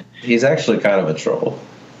life. He's actually kind of a troll.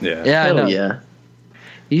 Yeah. Yeah, I know. Yeah.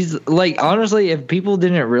 He's like, honestly, if people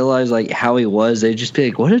didn't realize like how he was, they'd just be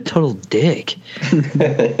like, "What a total dick."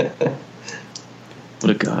 What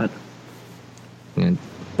a god. Yeah.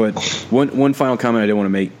 But one final comment I did want to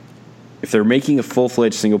make: if they're making a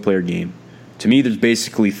full-fledged single-player game, to me, there's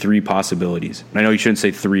basically three possibilities. And I know you shouldn't say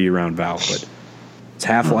three around Valve, but it's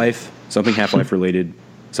Half-Life, something Half-Life related,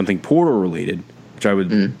 something Portal related, which I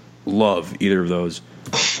would love either of those,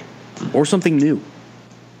 or something new.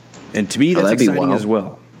 And to me, that's exciting as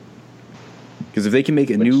well. Because if they can make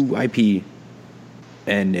a new IP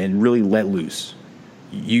and really let loose,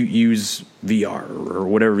 you use VR or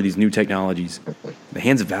whatever, these new technologies, in the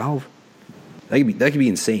hands of Valve, that could be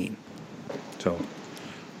insane. So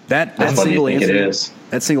that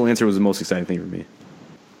single answer was the most exciting thing for me.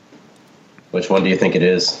 Which one do you think it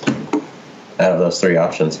is? Out of those three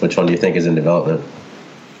options, which one do you think is in development,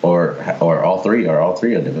 or all three? Are all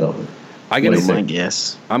three in development? My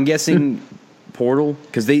guess. I'm guessing Portal,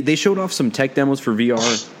 because they showed off some tech demos for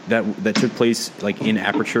VR that took place like in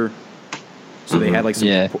Aperture, so they had like some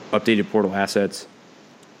updated Portal assets,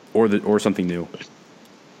 or something new.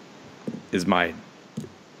 Is my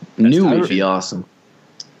new would be awesome.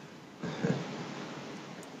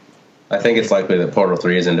 I think it's likely that Portal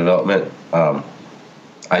 3 is in development.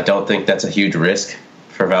 I don't think that's a huge risk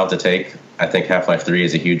for Valve to take. I think Half-Life 3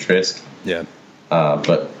 is a huge risk. Yeah.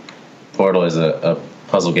 But Portal is a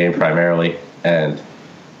puzzle game primarily, and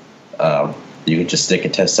you could just stick a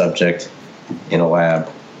test subject in a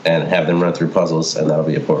lab and have them run through puzzles, and that'll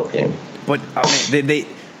be a Portal game. But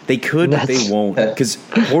they could, but they won't, because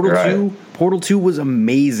Portal 2 was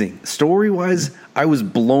amazing. Story-wise, I was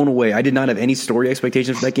blown away. I did not have any story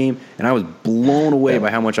expectations for that game, and I was blown away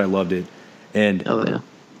by how much I loved it. And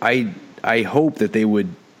I hope that they would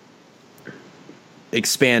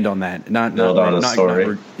expand on that, not build on the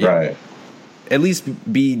story, right? At least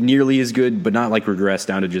be nearly as good, but not like regress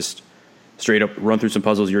down to just straight up run through some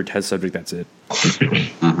puzzles. You're a test subject. That's it.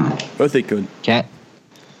 But they could. Can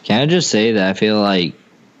I just say that I feel like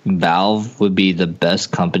Valve would be the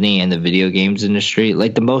best company in the video games industry,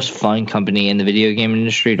 like the most fun company in the video game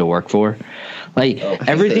industry to work for. Like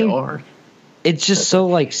everything, it's just so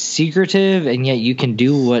like secretive, and yet you can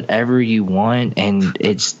do whatever you want, and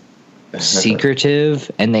it's secretive,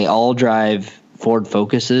 and they all drive Ford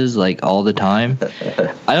Focuses like all the time.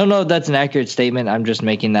 I don't know if that's an accurate statement. I'm just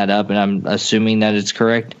making that up, and I'm assuming that it's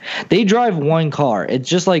correct. They drive one car. It's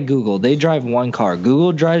just like Google. They drive one car.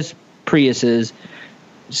 Google drives Priuses.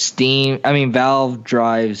 Valve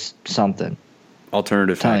drives something.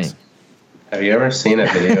 Alternative facts. Have you ever seen a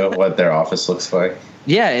video of what their office looks like?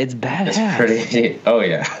 Yeah, it's badass. It's pretty. Oh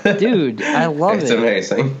yeah, dude, I love it. It's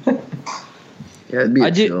amazing. Yeah, it'd be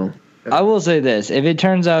a show. I will say this: if it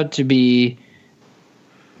turns out to be,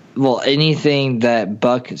 anything that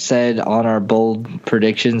Buck said on our bold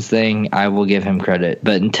predictions thing, I will give him credit.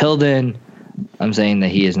 But until then, I'm saying that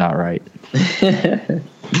he is not right.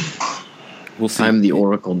 We'll see. I'm the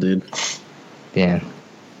Oracle, dude. Yeah.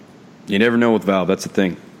 You never know with Valve. That's the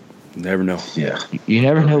thing. You never know. Yeah. You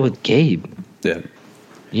never know with Gabe. Yeah.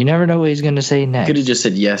 You never know what he's going to say next. Could have just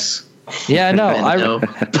said yes. Yeah, I know.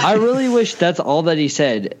 I really wish that's all that he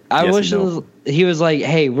said. I wish he was like,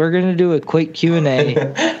 "Hey, we're going to do a quick Q&A.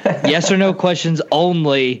 Yes or no questions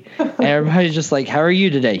only." And everybody's just like, "How are you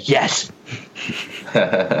today?" Yes.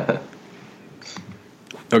 Okay,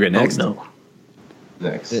 next. Oh, no.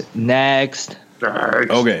 Next.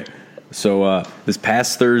 Okay. So this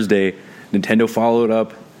past Thursday, Nintendo followed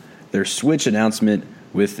up their Switch announcement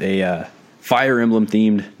with a Fire Emblem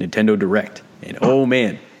themed Nintendo Direct. And oh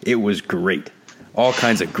man, it was great. All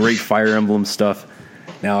kinds of great Fire Emblem stuff.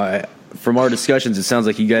 Now, from our discussions, it sounds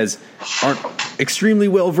like you guys aren't extremely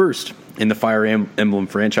well versed in the Fire Emblem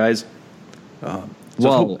franchise. I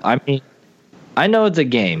know it's a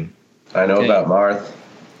game. I know about Marth.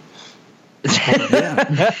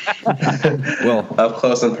 Well, up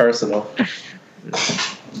close and personal.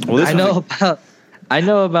 Well, I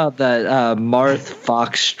know about that Marth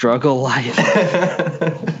Fox struggle life.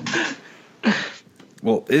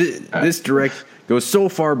 Well, this Direct goes so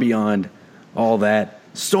far beyond all that.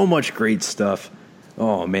 So much great stuff.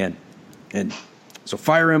 Oh, man. And so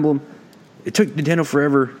Fire Emblem, it took Nintendo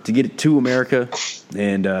forever to get it to America.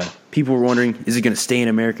 And people were wondering, is it going to stay in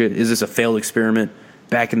America? Is this a failed experiment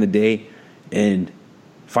back in the day? And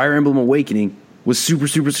Fire Emblem Awakening was super,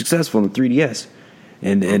 super successful on the 3DS.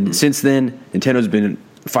 And since then, Nintendo's been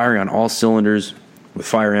firing on all cylinders with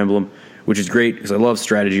Fire Emblem, which is great because I love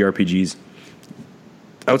strategy RPGs.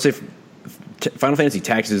 I would say Final Fantasy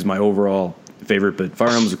Tactics is my overall favorite, but Fire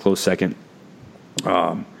Emblem is a close second.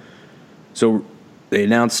 So they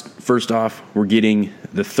announced, first off, we're getting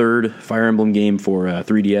the third Fire Emblem game for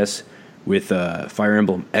 3DS with Fire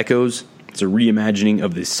Emblem Echoes. It's a reimagining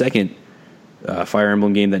of the second Fire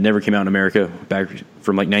Emblem game that never came out in America, back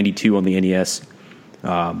from like 92 on the NES.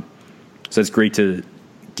 So it's great to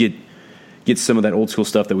get some of that old school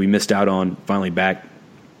stuff that we missed out on finally back.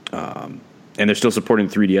 And they're still supporting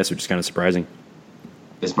 3DS, which is kind of surprising.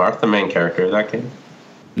 Is Marth the main character of that game?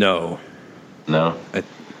 No. I'm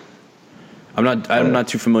not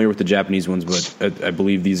too familiar with the Japanese ones, but I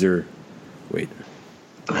believe these are. Wait,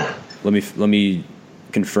 let me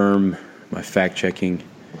confirm my fact checking.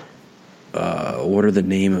 What are the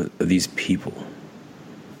name of these people?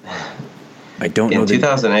 I don't know. In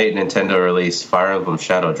 2008, Nintendo released Fire Emblem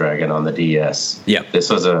Shadow Dragon on the DS. Yeah.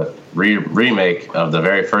 This was a remake of the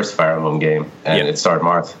very first Fire Emblem game, and it starred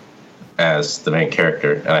Marth as the main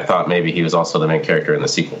character. And I thought maybe he was also the main character in the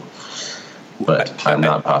sequel, but I'm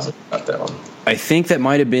not positive about that one. I think that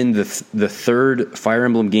might have been the third Fire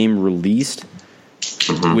Emblem game released,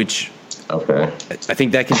 which I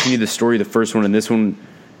think that continued the story of the first one and this one,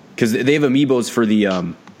 because they have amiibos for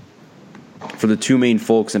the two main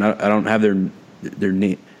folks, and I don't have their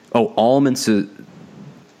name. Oh, Almond Celica.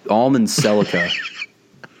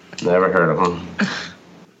 Never heard of him.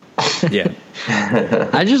 Yeah.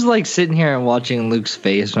 I just like sitting here and watching Luke's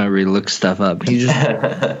face whenever he looks stuff up. He just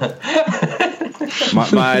My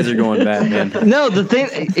eyes are going bad, man. No, the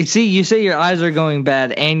thing. See, you say your eyes are going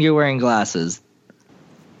bad, and you're wearing glasses.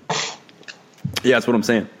 Yeah, that's what I'm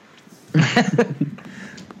saying.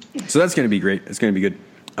 So that's going to be great. It's going to be good.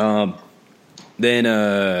 Then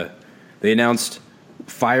they announced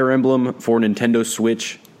Fire Emblem for Nintendo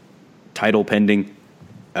Switch, title pending.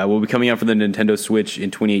 Will be coming out for the Nintendo Switch in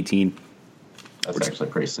 2018. That's actually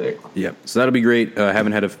pretty sick. Yeah, so that'll be great.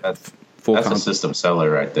 Haven't had a full. That's a system seller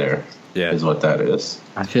right there. Yeah, is what that is.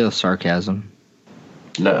 I feel sarcasm.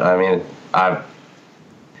 No, I mean,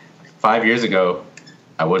 5 years ago,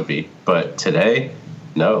 I would be, but today,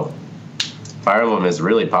 no. Fire Emblem is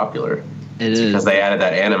really popular. It is because they added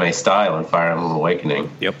that anime style in Fire Emblem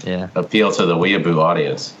Awakening. Yep. Yeah. Appeal to the weeaboo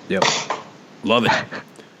audience. Yep. Love it.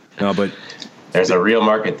 No, but there's a real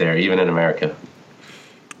market there, even in America.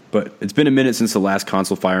 But it's been a minute since the last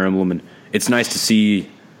console Fire Emblem, and it's nice to see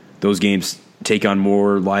those games take on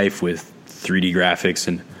more life with 3D graphics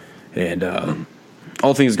and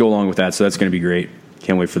all things go along with that. So that's going to be great.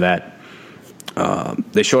 Can't wait for that.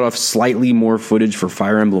 They showed off slightly more footage for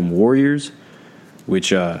Fire Emblem Warriors,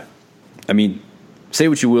 which, I mean, say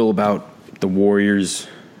what you will about the Warriors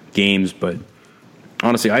games, but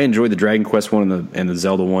honestly, I enjoyed the Dragon Quest one and the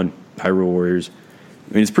Zelda one, Hyrule Warriors.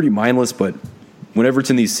 I mean, it's pretty mindless, but whenever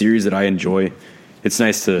it's in these series that I enjoy, it's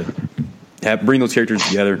nice to bring those characters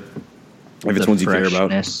together if it's ones you care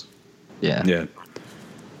about. Yeah. Yeah.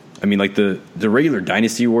 I mean, like the regular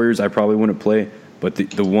Dynasty Warriors, I probably wouldn't play, but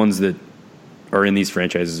the ones that are in these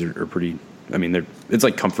franchises are pretty. I mean, it's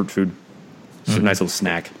like comfort food. It's a nice little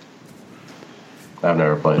snack. I've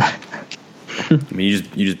never played. I mean,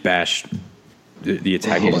 you just bash the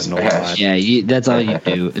attack button a lot. Yeah, that's all you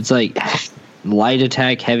do. It's like light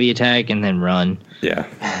attack, heavy attack, and then run. Yeah.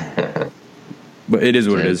 But it is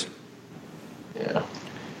what it is. Yeah.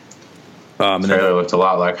 And the trailer looked a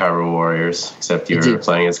lot like Hyrule Warriors, except you were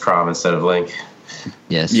playing as Chrom instead of Link.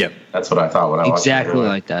 Yes. Yep. That's what I thought when I watched it. Exactly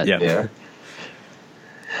like that. Yep. Yeah.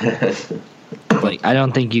 Like, I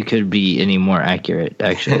don't think you could be any more accurate,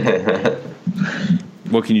 actually.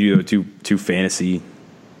 What can you do? Two fantasy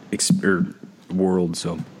worlds.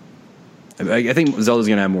 So I think Zelda's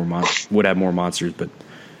gonna have would have more monsters, but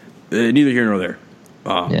neither here nor there.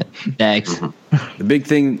 Yeah. Thanks. The big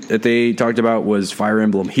thing that they talked about was Fire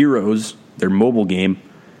Emblem Heroes, their mobile game,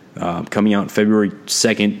 coming out February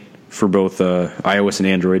 2nd for both iOS and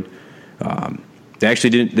Android. They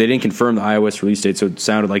didn't confirm the iOS release date, so it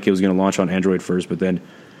sounded like it was going to launch on Android first, but then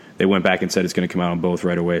they went back and said it's going to come out on both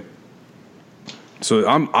right away. So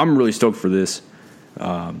I'm really stoked for this.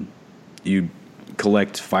 You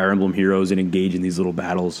collect Fire Emblem Heroes and engage in these little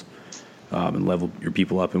battles and level your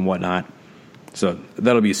people up and whatnot. So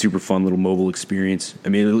that'll be a super fun little mobile experience. I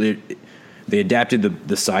mean, they adapted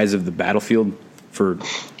the size of the battlefield for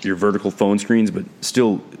your vertical phone screens, but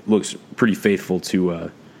still looks pretty faithful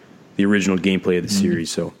to the original gameplay of the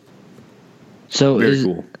series. So very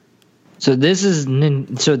cool. So that is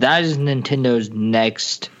Nintendo's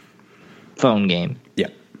next phone game. Yeah.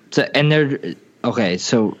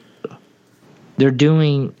 So they're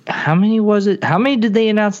doing, how many was it? How many did they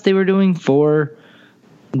announce they were doing for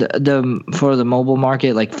the mobile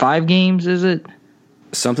market? Like 5 games, is it?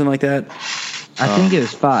 Something like that. I think it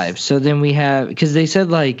was 5. So then we have, because they said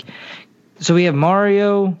so we have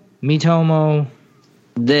Mario, Miitomo,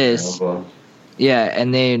 this, yeah,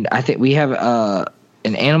 and then I think we have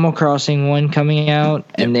an Animal Crossing one coming out,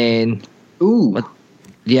 and then you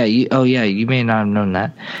may not have known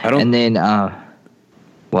that. And then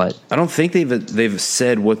what? I don't think they've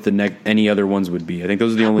said what any other ones would be. I think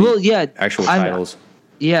those are the only actual titles.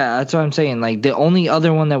 Yeah, that's what I'm saying. Like, the only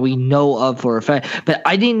other one that we know of for a fact. But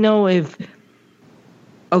I didn't know if...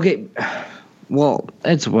 Okay, well,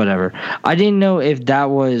 it's whatever. I didn't know if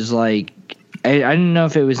that was, like... I didn't know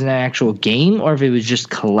if it was an actual game or if it was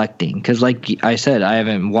just collecting. Because, like I said, I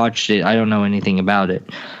haven't watched it. I don't know anything about it.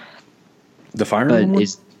 The Fire Emblem one?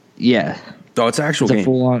 Yeah. Oh, it's an actual game.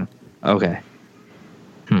 Full-on... Okay.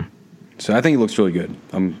 So I think it looks really good.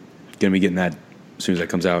 I'm going to be getting that as soon as that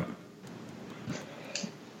comes out.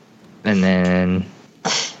 And then,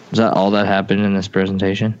 is that all that happened in this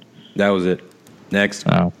presentation? That was it. Next.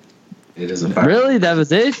 Oh. It is a Fire Really? That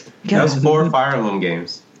was it? That's 4 Fire Emblem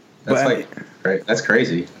games. That's that's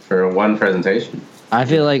crazy for one presentation. I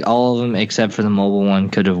feel like all of them except for the mobile one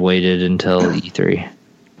could have waited until E3.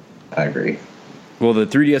 I agree. Well, the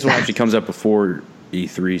 3DS one actually comes up before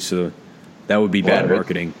E3, so that would be bad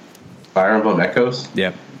marketing. Fire Emblem Echoes?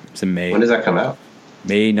 Yep. It's in May. When does that come out?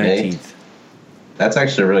 May 19th. That's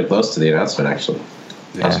actually really close to the announcement, actually.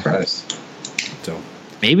 Yeah. I'm surprised. So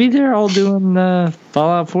maybe they're all doing the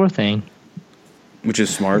Fallout 4 thing. which is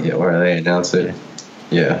smart. Yeah, where they announce it.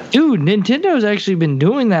 Yeah. Dude, Nintendo's actually been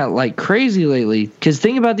doing that like crazy lately. Because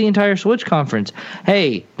think about the entire Switch conference.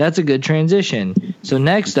 Hey, that's a good transition. So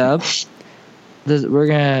next up,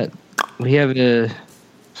 we have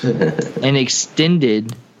an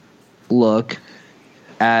extended look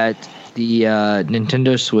at the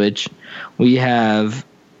Nintendo Switch. We have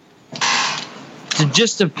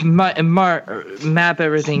to map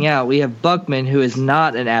everything out. We have Buckman, who is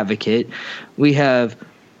not an advocate. We have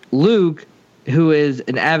Luke, who is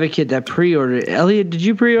an advocate that pre-ordered it. Elliot, did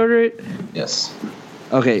you pre-order it? Yes.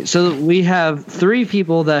 Okay, so we have 3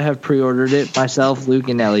 people that have pre-ordered it, myself, Luke,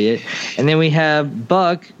 and Elliot. And then we have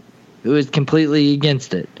Buck, who is completely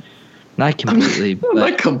against it. Not completely, I'm but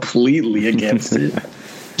not completely against it.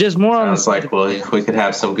 just more on the Sounds like, well, we could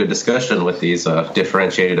have some good discussion with these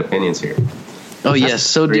differentiated opinions here. Oh yes,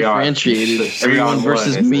 so 3 on- differentiated. 3 Everyone on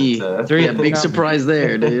versus 1, me. isn't it? Three- Yeah, big surprise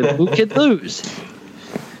there, dude. who could lose.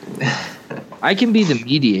 I can be the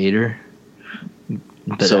mediator.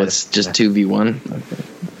 But So it's just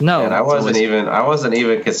 2v1. no. And I wasn't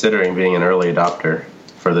even considering being an early adopter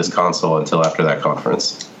for this console until after that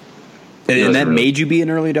conference. And that really- made you be an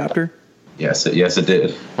early adopter? Yes, it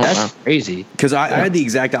did. That's wow. crazy. Because I had the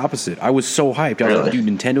exact opposite. I was so hyped. I was like, Really?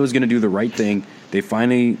 dude, Nintendo is going to do the right thing. They're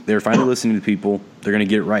finally listening to people. They're going to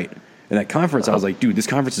get it right. And that conference, I was like, dude, this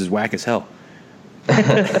conference is whack as hell.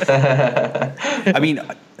 I mean,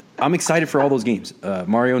 I'm excited for all those games.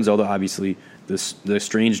 Mario and Zelda, obviously. The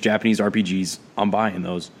strange Japanese RPGs, I'm buying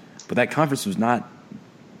those. But that conference was not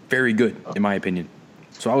very good, in my opinion.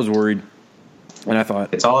 So I was worried. And I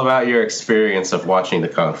thought, It's all about your experience of watching the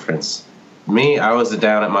conference. Me, I was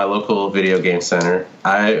down at my local video game center.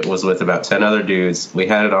 I was with about 10 other dudes. We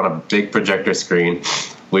had it on a big projector screen.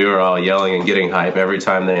 We were all yelling and getting hype every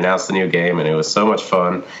time they announced a new game, and it was so much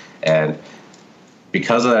fun. And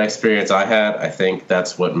because of that experience I had, I think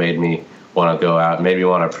that's what made me want to go out, made me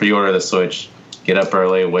want to pre-order the Switch, get up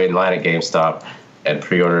early, wait in line at GameStop, and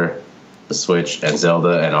pre-order the Switch and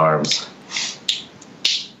Zelda and ARMS.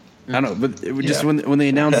 I don't know, but it was just when they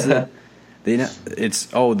announced that,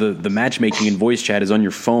 the matchmaking and voice chat is on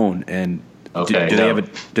your phone, and Okay, do no.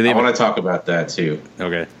 they I have want to talk about that too.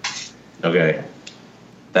 Okay.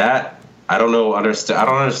 That I don't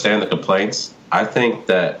understand the complaints. I think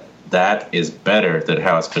that is better than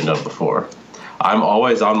how it's been done before. I'm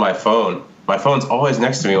always on my phone. My phone's always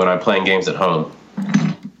next to me when I'm playing games at home.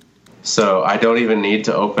 So I don't even need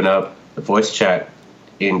to open up the voice chat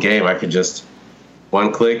in game. I could just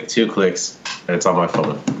 1 click, 2 clicks, and it's on my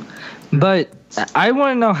phone. But I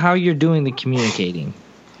want to know how you're doing the communicating.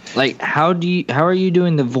 Like, how are you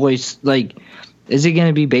doing the voice? Like, is it going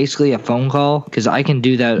to be basically a phone call? Because I can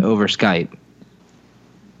do that over Skype.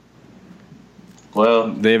 Well,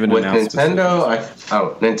 They haven't with announced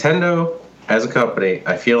Nintendo, Nintendo as a company,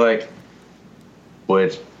 I feel like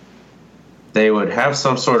they would have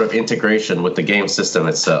some sort of integration with the game system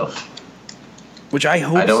itself. Which I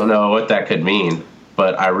hope. I don't know what that could mean,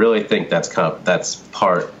 but I really think that's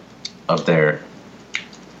part of their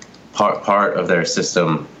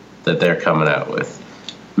system that they're coming out with.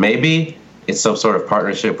 Maybe it's some sort of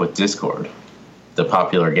partnership with Discord, the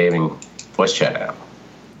popular gaming voice chat app,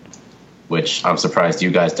 which I'm surprised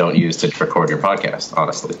you guys don't use to record your podcast,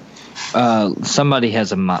 honestly. Somebody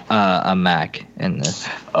has a Mac in this.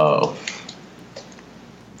 Oh,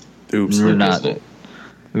 Oops. We're isn't not. it?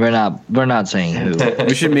 We're not saying who.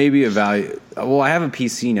 We should maybe evaluate. Well, I have a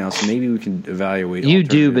PC now, so maybe we can evaluate. You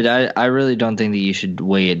do, but alternatives. I really don't think that you should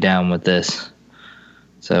weigh it down with this.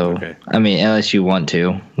 So, Okay. I mean, unless you want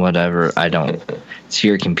to, whatever. I don't. It's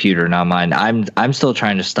your computer, not mine. I'm still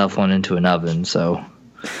trying to stuff one into an oven, so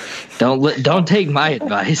don't take my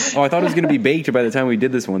advice. Oh, I thought it was going to be baked by the time we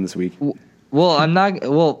did this one this week. Well, I'm not.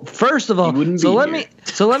 Well, first of all, wouldn't so be let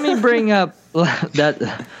here. me bring up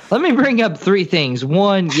that. Let me bring up 3 things.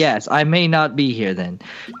 1, yes, I may not be here then.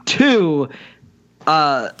 2,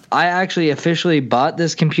 I actually officially bought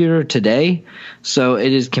this computer today, so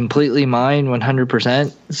it is completely mine,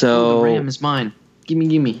 100%. So the RAM is mine.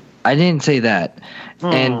 Gimme. I didn't say that,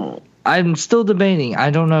 and Oh. I'm still debating. I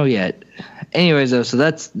don't know yet. Anyways, though, so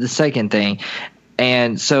that's the second thing,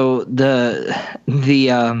 and so the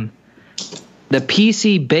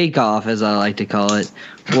PC Bake Off, as I like to call it,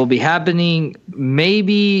 will be happening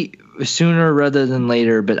maybe sooner rather than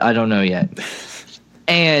later, but I don't know yet.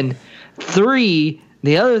 And 3,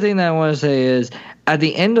 the other thing that I want to say is, at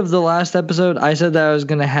the end of the last episode, I said that I was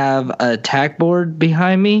going to have a tack board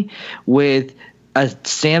behind me with a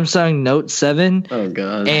Samsung Note 7 Oh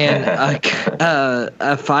god. and a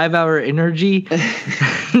 5-hour energy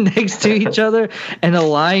next to each other and a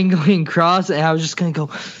line going across, and I was just going to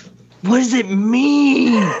go what does it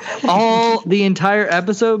mean? All the entire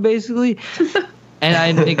episode, basically. And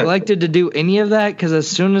I neglected to do any of that because as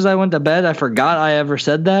soon as I went to bed, I forgot I ever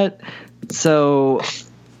said that. So,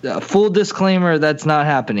 full disclaimer, that's not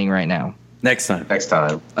happening right now. Next time.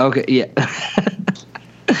 Okay, yeah.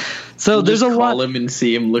 So We'll there's just a lot. call him and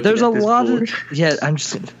see him looking. There's at a this lot board. of. Yeah, I'm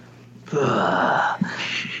just.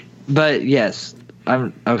 But yes,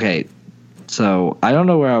 I'm okay. So I don't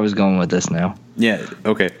know where I was going with this now. Yeah.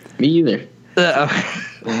 Okay. Me either.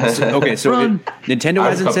 Okay. So Nintendo I'm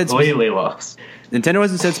hasn't said completely lost. Nintendo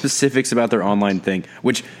hasn't said specifics about their online thing,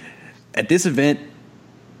 which at this event,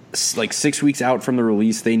 like 6 weeks out from the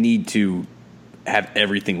release, they need to have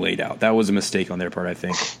everything laid out. That was a mistake on their part, I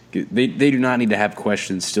think. They do not need to have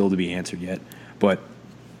questions still to be answered yet. But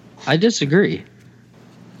I disagree.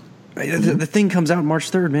 the thing comes out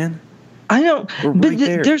March 3rd, man. I know, We're but right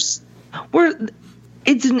there.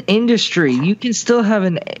 it's an industry. You can still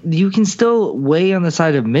weigh on the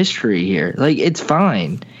side of mystery here. Like, it's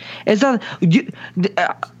fine. It's not.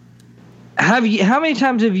 How many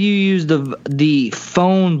times have you used the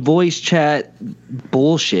phone voice chat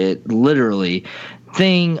bullshit, literally,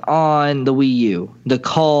 thing on the Wii U, the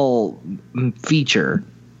call feature?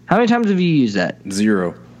 How many times have you used that?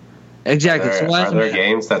 0. Exactly. Are there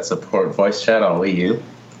games that support voice chat on Wii U?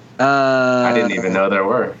 I didn't even know there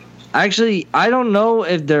were. Actually, I don't know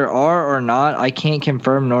if there are or not. I can't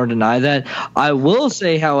confirm nor deny that. I will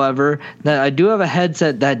say, however, that I do have a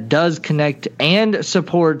headset that does connect and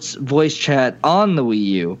supports voice chat on the Wii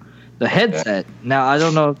U. The headset. Yeah. Now, I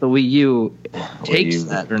don't know if the Wii U takes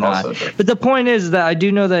that or not. But the point is that I do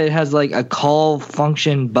know that it has like a call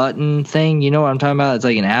function button thing. You know what I'm talking about? It's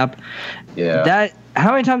like an app. Yeah.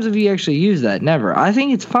 How many times have you actually used that? Never. I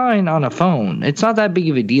think it's fine on a phone. It's not that big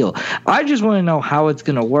of a deal. I just want to know how it's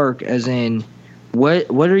going to work, as in what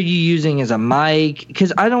are you using as a mic?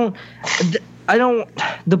 Because I don't.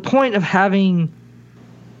 The point of having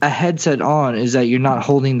a headset on is that you're not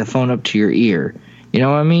holding the phone up to your ear. You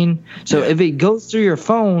know what I mean? So if it goes through your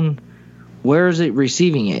phone, where is it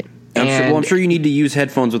receiving it? I'm sure you need to use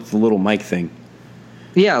headphones with the little mic thing.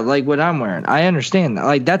 Yeah, like what I'm wearing. I understand that.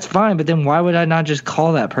 Like, that's fine, but then why would I not just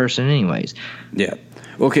call that person anyways? Yeah.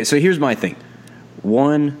 Okay, so here's my thing.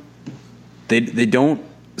 One, they don't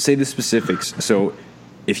say the specifics. So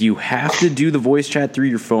if you have to do the voice chat through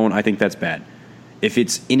your phone, I think that's bad. If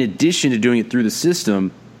it's in addition to doing it through the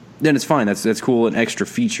system, then it's fine. That's cool, an extra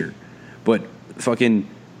feature. But fucking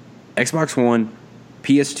Xbox One,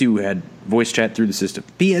 PS2 had voice chat through the system.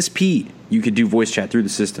 PSP, you could do voice chat through the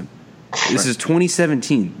system. This is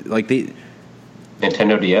 2017. Like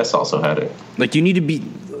Nintendo DS also had it. Like, you need to be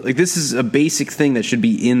like, this is a basic thing that should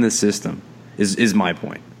be in the system. Is my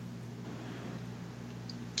point.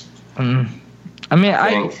 I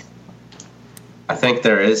mean, I think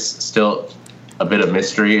there is still a bit of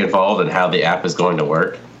mystery involved in how the app is going to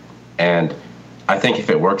work, and I think if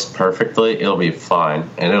it works perfectly, it'll be fine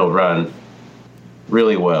and it'll run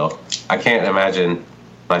really well. I can't imagine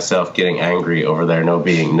myself getting angry over there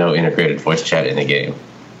being no integrated voice chat in a game.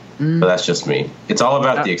 But that's just me. It's all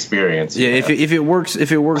about the experience. Yeah, if it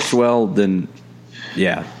works well, then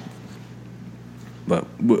yeah. But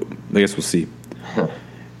I guess we'll see.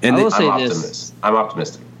 And I'm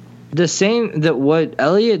optimistic. The same that what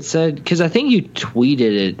Elliot said, because I think you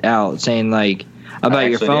tweeted it out saying like about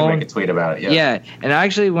your phone. I make a tweet about it. Yeah, and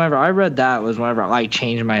actually, whenever I read that was whenever I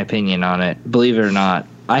changed my opinion on it. Believe it or not.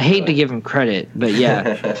 I hate to give him credit, but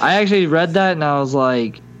yeah, I actually read that and I was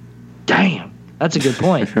like, "Damn, that's a good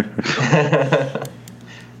point."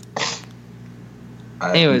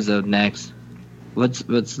 Anyways, though, next, what's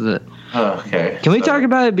the? Okay. Can we talk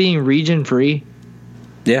about it being region free?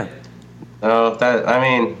 Yeah. Oh,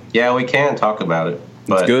 yeah, we can talk about it.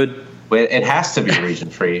 But it's good. It has to be region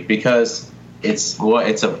free because it's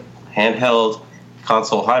a handheld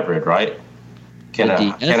console hybrid, right? Can a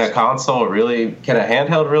handheld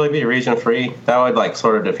really be region free? That would like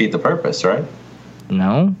sort of defeat the purpose, right?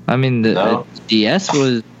 No, I mean the DS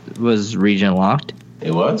was region locked.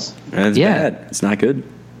 It was. It's bad. It's not good.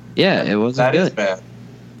 Yeah, it wasn't good. That is bad.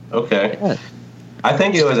 Okay. Yeah. I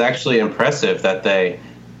think it was actually impressive that they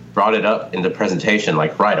brought it up in the presentation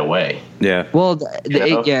like right away. Yeah. Well, it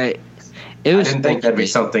was. I didn't think that'd be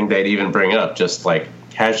something they'd even bring up, just like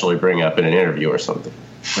casually bring up in an interview or something.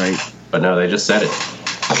 Right. But no, they just said it.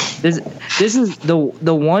 This is the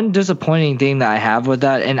one disappointing thing that I have with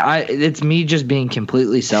that, and it's me just being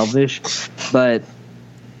completely selfish, but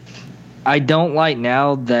I don't like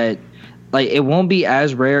now that like it won't be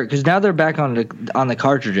as rare because now they're back on the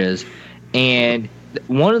cartridges, and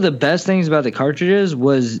one of the best things about the cartridges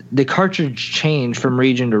was the cartridge changed from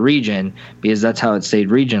region to region because that's how it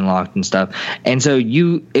stayed region locked and stuff. And so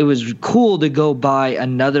it was cool to go buy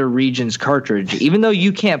another region's cartridge, even though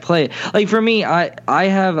you can't play it. Like for me, I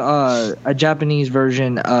have a Japanese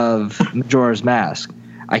version of Majora's Mask.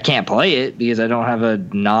 I can't play it because I don't have a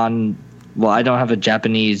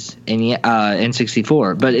Japanese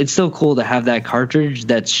N64, but it's still cool to have that cartridge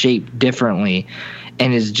that's shaped differently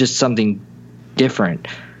and is just something different.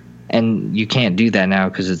 And you can't do that now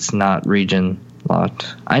because it's not region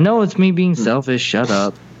locked. I know it's me being selfish. Shut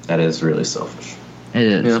up. That is really selfish. It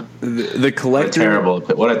is. Yeah. The collector.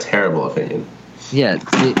 What a terrible opinion. Yeah,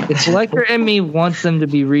 the collector in me wants them to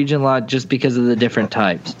be region locked just because of the different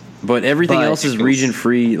types. But everything else is region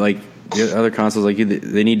free. Like the other consoles, like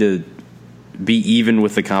they need to be even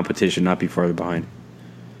with the competition, not be farther behind.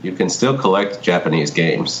 You can still collect Japanese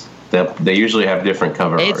games. They usually have different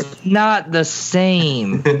cover art. It's not the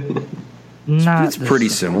same. It's pretty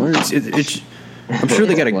similar. It's I'm sure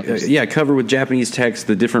they got a cover with Japanese text,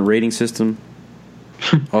 the different rating system,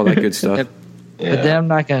 all that good stuff. But then I'm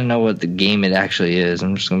not gonna know what the game it actually is.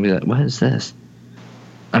 I'm just gonna be like, "What is this?"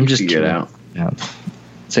 I'm just figure it out. Yeah.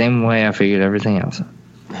 Same way I figured everything else out.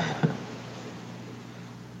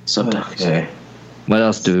 Sometimes. Okay. What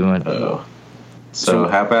else do we want? So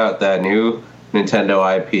how about that new Nintendo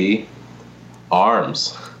IP,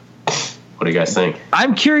 ARMS? What do you guys think?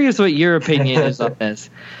 I'm curious what your opinion is on this,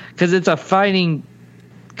 because it's a fighting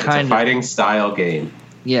It's a fighting style game.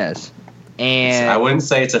 Yes, and I wouldn't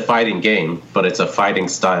say it's a fighting game, but it's a fighting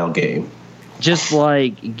style game. just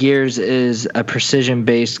like Gears is a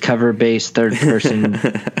precision-based, cover-based, third-person,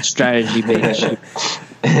 strategy-based.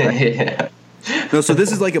 Yeah. No, so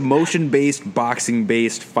this is like a motion-based,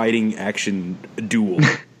 boxing-based, fighting action duel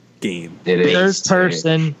game. It is.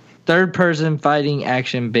 Third person fighting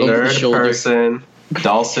action based. Third person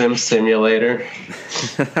Dalsim Simulator.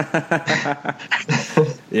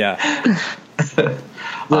 Yeah.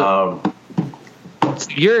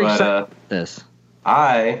 You're But, excited for this.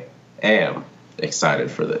 I am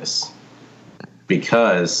excited for this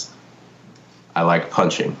because I like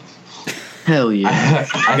punching. Hell yeah.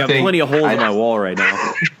 I got plenty of holes in my wall right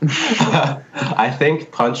now. I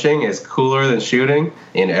think punching is cooler than shooting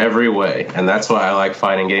in every way, and that's why I like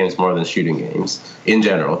fighting games more than shooting games in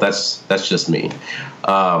general. That's just me.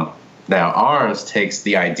 Now, ARMS takes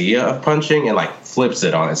the idea of punching and like flips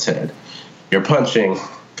it on its head. You're punching,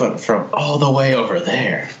 but from all the way over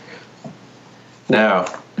there. Now,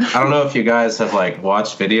 I don't know if you guys have like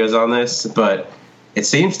watched videos on this, but it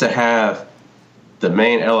seems to have the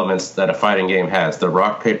main elements that a fighting game has, the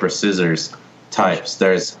rock, paper, scissors types.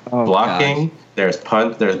 There's blocking, gosh. there's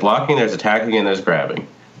punch, there's blocking, there's attacking, and there's grabbing.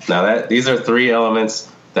 Now these are three elements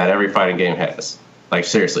that every fighting game has. Like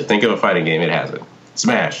seriously, think of a fighting game, it has it.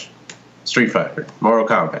 Smash, Street Fighter, Mortal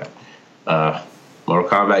Kombat. Mortal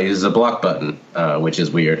Kombat uses a block button, which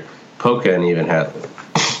is weird. Pokken even has it.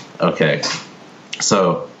 Okay,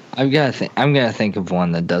 so I'm gonna think of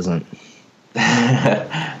one that doesn't.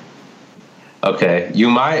 Okay, you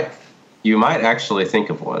might actually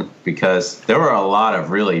think of one because there were a lot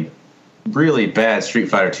of really, really bad Street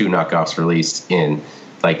Fighter 2 knockoffs released in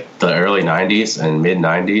like the early 90s and mid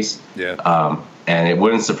 90s. Yeah. And it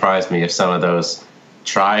wouldn't surprise me if some of those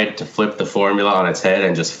tried to flip the formula on its head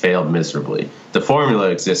and just failed miserably. The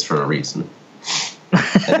formula exists for a reason.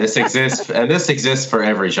 and this exists for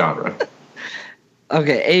every genre.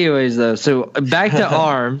 Okay, anyways though, so back to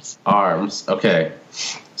ARMS. ARMS, okay.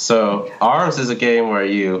 So ARMS is a game where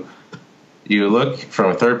you look from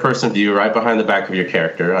a third-person view right behind the back of your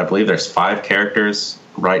character. I believe there's 5 characters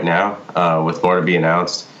right now, with more to be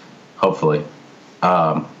announced, hopefully.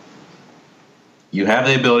 You have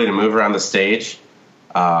the ability to move around the stage.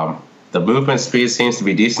 The movement speed seems to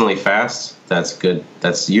be decently fast. That's good.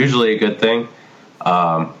 That's usually a good thing.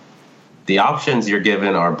 The options you're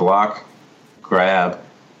given are block, grab,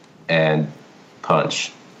 and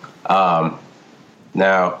punch.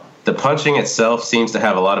 Now, the punching itself seems to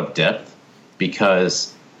have a lot of depth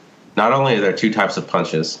because not only are there 2 types of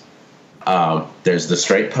punches, there's the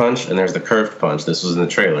straight punch and there's the curved punch. This was in the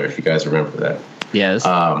trailer, if you guys remember that. Yes.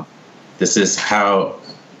 This is how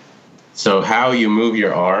you move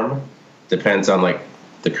your arm depends on like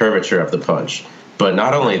the curvature of the punch. But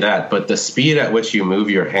not only that, but the speed at which you move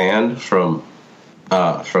your hand from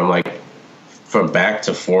back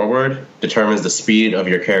to forward determines the speed of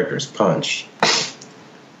your character's punch.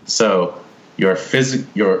 So your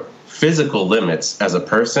physical limits as a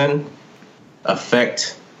person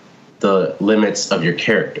affect the limits of your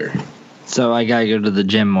character. So I gotta go to the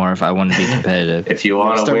gym more if I want to be competitive. If you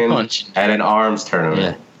want to win punching at an ARMS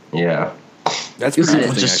tournament, yeah. That's You're pretty a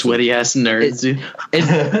bunch of interesting, sweaty ass nerds, dude.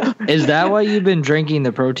 Is that why you've been drinking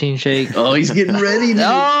the protein shake? Oh, he's getting ready, dude.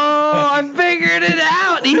 Oh, I figured it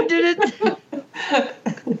out. He did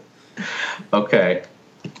it. Okay.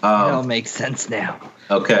 It all makes sense now.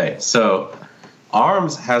 Okay, so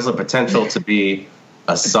ARMS has the potential to be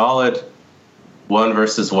a solid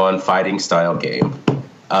 1-versus-1 fighting style game.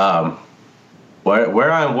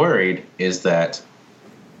 Where I'm worried is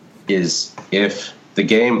if the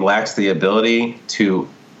game lacks the ability to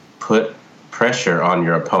put pressure on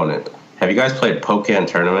your opponent. Have you guys played Pokken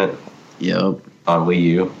Tournament? Yep. On Wii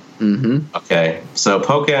U? Mm-hmm. Okay, so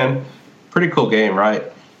Pokken, pretty cool game, right?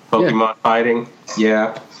 Pokemon fighting,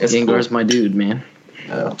 yeah, it's Gengar's cool. my dude, man.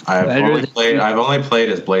 I've only played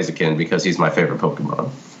as Blaziken because he's my favorite Pokemon.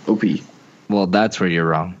 OP. Well, that's where you're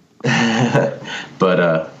wrong.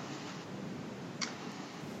 But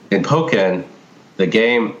in Pokken, the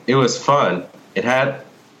game, it was fun. It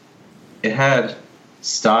had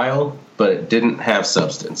style, but it didn't have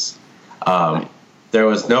substance. There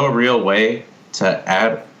was no real way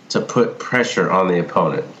to put pressure on the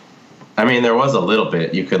opponent. I mean, there was a little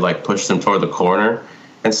bit. You could like push them toward the corner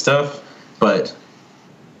and stuff, but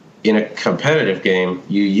in a competitive game,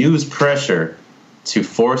 you use pressure to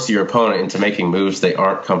force your opponent into making moves they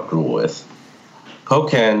aren't comfortable with.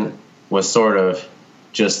 Pokken was sort of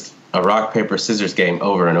just a rock, paper, scissors game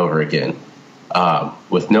over and over again,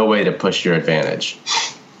 with no way to push your advantage.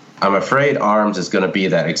 I'm afraid ARMS is going to be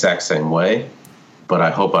that exact same way, but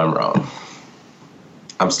I hope I'm wrong.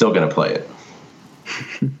 I'm still going to play it.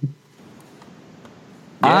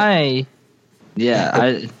 I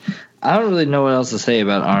don't really know what else to say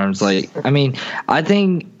about ARMS. Like, I mean, I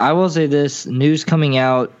think I will say this: news coming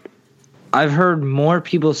out. I've heard more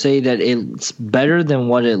people say that it's better than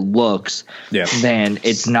what it looks. Yeah. Than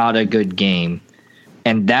it's not a good game,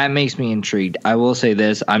 and that makes me intrigued. I will say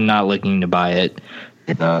this: I'm not looking to buy it.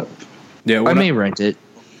 Yeah, I may rent it.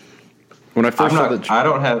 When I first saw I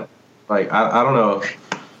don't have like I don't know.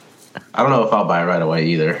 I don't know if I'll buy it right away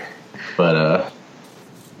either, but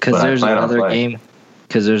because but I there's plan on another playing. game.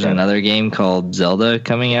 Because there's another game called Zelda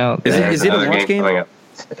coming out. Is it a Another launch game? coming up.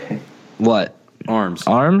 What? ARMS.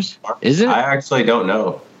 ARMS? Is it? I actually don't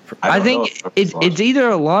know. I don't know think if it's either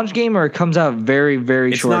a launch game or it comes out very,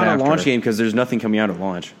 very It's short not after. a launch game because there's nothing coming out at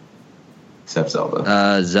launch. except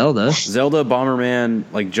Zelda. Zelda. Zelda, Bomberman,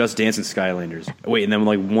 like Just Dance and Skylanders. Wait, and then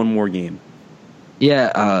like one more game.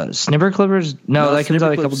 Yeah, Snipper Clippers? No, that comes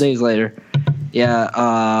out a couple Snipper days later. Yeah,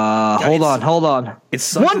 hold on. It's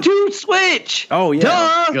such 1-2 switch! Oh yeah.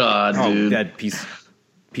 Duh! God, Oh, dude. that piece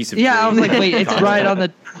of. Yeah, I was cake. like, wait, it's right on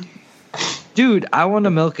the... Dude, I want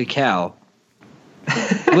to milk a cow.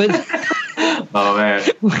 With, Oh man,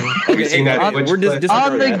 have you seen that? Twitch we're clip?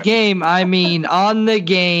 on the game, I mean, on the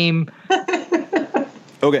game.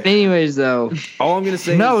 Okay. Anyways, though. All I'm gonna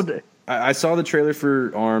say No, is I saw the trailer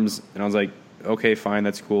for ARMS and I was like, okay, fine,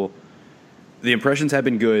 that's cool. The impressions have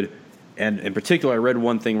been good, and in particular, I read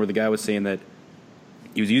one thing where the guy was saying that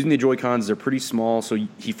he was using the Joy-Cons. They're pretty small, so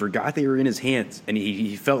he forgot they were in his hands, and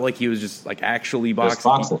he felt like he was just like actually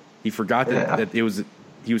boxing. He forgot that he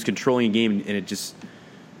was controlling a game, and it just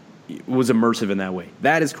was immersive in that way.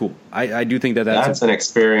 That is cool. I do think that's an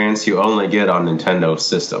experience you only get on Nintendo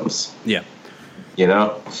systems. Yeah. You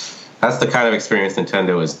know, that's the kind of experience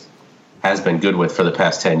Nintendo has been good with for the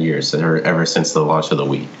past 10 years, or ever since the launch of the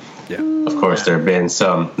Wii. Yeah. Of course, there have been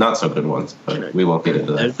some not so good ones, but we won't get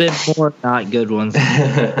into There's that. been more not good ones.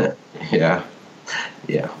 Yeah.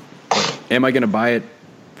 Am I going to buy it?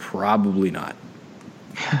 Probably not.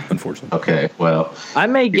 Unfortunately. Okay. Well, I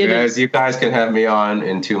may get it. you guys can have me on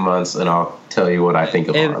in 2 months, and I'll tell you what I think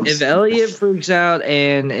of ARMS. If Elliot freaks out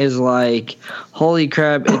and is like, holy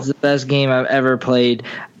crap, it's the best game I've ever played.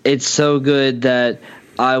 It's so good that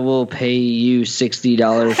I will pay you $60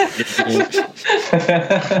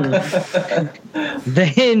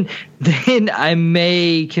 then I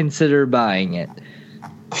may consider buying it.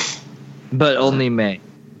 But only may.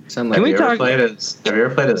 Sound Can like we have you talk- ever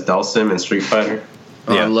played as Dhalsim in Street Fighter?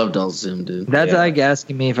 Oh, Yeah. I love Dhalsim, dude. That's Yeah. like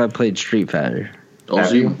asking me if I played Street Fighter.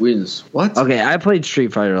 Have you? Dhalsim wins. What? Okay, I played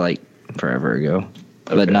Street Fighter like forever ago.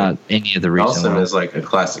 But Okay. not any of the recent Dhalsim ones. is like a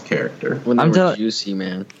classic character. When they I'm were tell- juicy,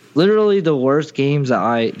 man. Literally the worst games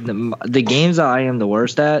that the games that I am the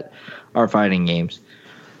worst at are fighting games.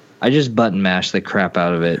 I just button mash the crap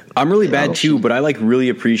out of it. I'm really bad too, but I like really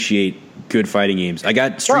appreciate good fighting games. I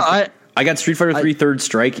got Street Fighter 3 Third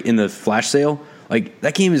Strike in the flash sale. Like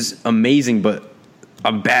that game is amazing, but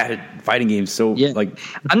I'm bad at fighting games. So Yeah. like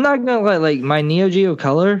I'm not gonna lie, like my Neo Geo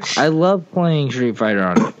Color, I love playing Street Fighter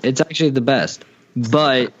on it. It's actually the best.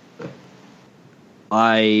 But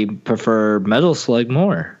I prefer Metal Slug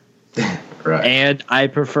more. Right. And I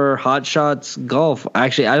prefer Hot Shots Golf.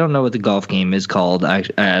 Actually, I don't know what the golf game is called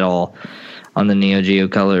at all on the Neo Geo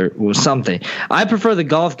Color or something. I prefer the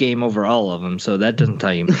golf game over all of them, so that doesn't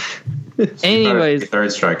tell you much. Anyways,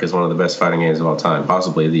 Third Strike is one of the best fighting games of all time,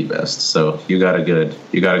 possibly the best. So you got a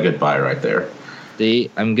good buy right there.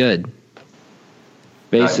 see, I'm good. Not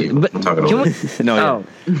Basically, you. but I'm talking can over we, No,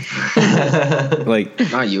 oh, like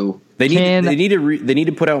Not you. they Can- need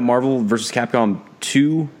to put out Marvel versus Capcom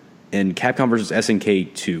 2 and Capcom versus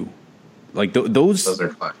SNK 2. Like those Those are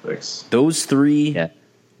classics. those three yeah.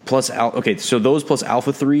 plus okay, so those plus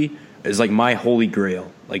Alpha 3 is like my holy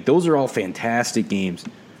grail. Like those are all fantastic games.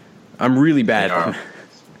 I'm really bad at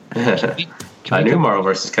them. A new Marvel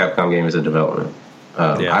vs. Capcom game is in development.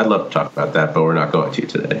 Yeah. I'd love to talk about that, but we're not going to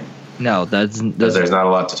today. No, Because there's not a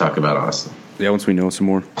lot to talk about, honestly. Yeah, once we know some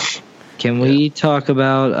more. Can we talk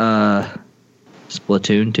about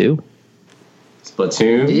Splatoon 2?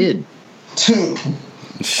 Splatoon Did. 2.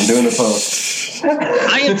 I'm doing the post.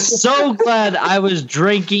 I am so glad I was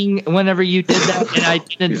drinking whenever you did that, and I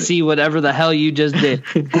didn't see whatever the hell you just did.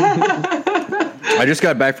 I just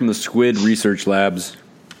got back from the Squid Research Labs.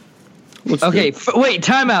 Looks Okay, good. wait,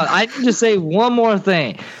 time out. I need to say one more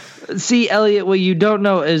thing. See, Elliot, what you don't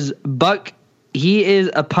know is Buck, he is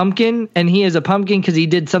a pumpkin, and he is a pumpkin because he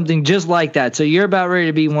did something just like that. So you're about ready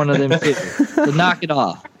to be one of them too. So knock it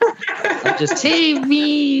off. Just Save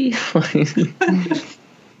me.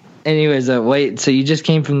 anyways, wait. So you just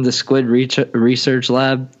came from the Squid Research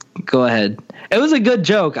Lab? Go ahead. It was a good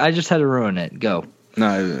joke. I just had to ruin it. Go.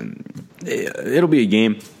 No, it'll be a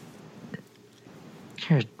game.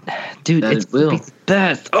 Dude, That it's it will. the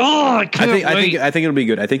best. Oh, I can't wait. I think it'll be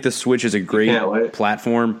good. I think the Switch is a great Can't wait.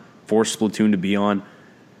 platform for Splatoon to be on.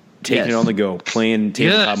 Taking Yes. it on the go, playing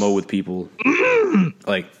tabletop Yes. mode with people.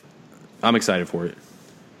 Like, I'm excited for it.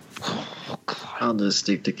 I'll just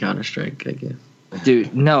stick to Counter-Strike, I guess.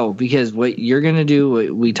 Dude, no, because what you're going to do,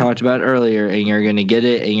 what we talked about earlier, and you're going to get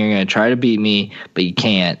it, and you're going to try to beat me, but you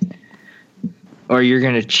can't. Or you're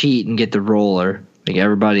going to cheat and get the roller like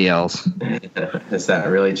everybody else. Is that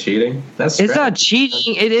really cheating? That's It's not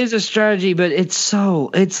cheating. It is a strategy, but it's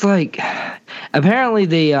like apparently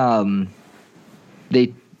they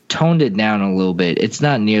toned it down a little bit. It's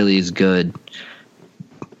not nearly as good.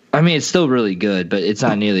 I mean, it's still really good, but it's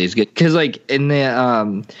not nearly as good because, like, in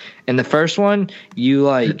the first one,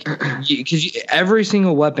 because every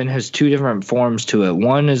single weapon has two different forms to it.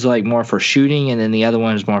 One is like more for shooting, and then the other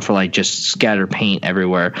one is more for like just scatter paint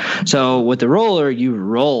everywhere. So with the roller, you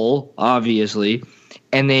roll obviously,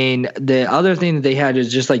 and then the other thing that they had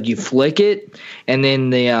is just like you flick it, and then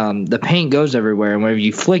the paint goes everywhere. And whenever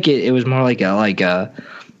you flick it, it was more like a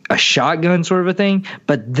shotgun sort of a thing,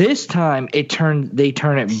 but this time they turn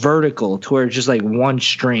it vertical to where it's just like one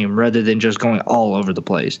stream rather than just going all over the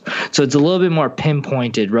place. So it's a little bit more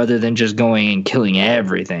pinpointed rather than just going and killing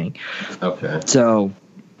everything. Okay. So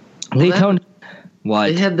Well, toned what?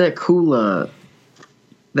 They had that cool,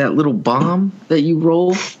 that little bomb that you roll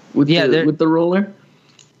with with the roller.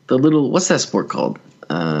 The little, what's that sport called?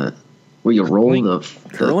 Where you roll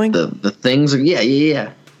Curling? the things.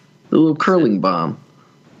 Yeah. The little curling bomb.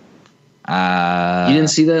 You didn't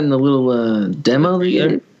see that in the little demo they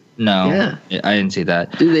gave? No, Yeah. I didn't see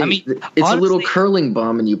that. Dude, I mean, it's a little honestly, curling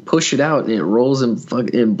bomb, and you push it out, and it rolls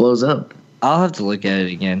and blows up. I'll have to look at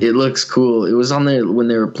it again. It looks cool. It was on there when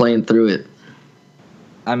they were playing through it.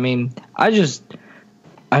 I mean, as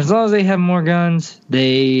long as they have more guns,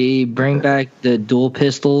 they bring back the dual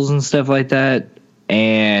pistols and stuff like that,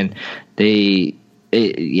 and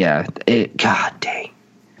God dang.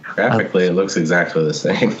 Graphically, it looks exactly the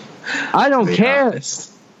same. I don't To be care. honest.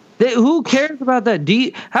 Who cares about that?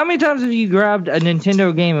 How many times have you grabbed a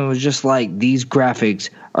Nintendo game and was just like, these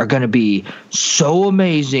graphics are going to be so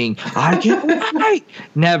amazing? I can't wait.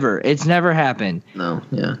 Never. It's never happened. No.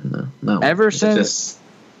 Ever It's since. just,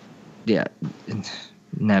 Yeah.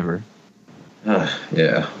 Never.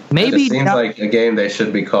 yeah. Maybe It just seems not- like a game they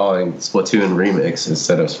should be calling Splatoon Remix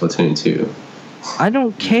instead of Splatoon 2. I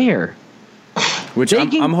don't care. Which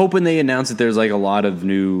I'm hoping they announce that there's like a lot of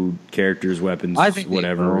new characters, weapons, I think they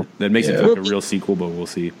whatever. will. That makes it Yeah. feel like a real sequel, but we'll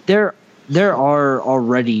see. There are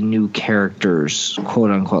already new characters,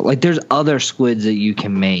 quote unquote. Like there's other squids that you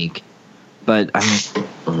can make, but I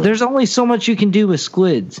mean, there's only so much you can do with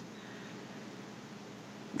squids.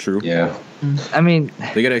 True. Yeah. I mean,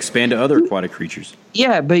 They got to expand to other aquatic creatures.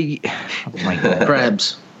 yeah, but oh my god.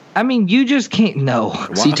 Crabs. I mean, you just can't. No,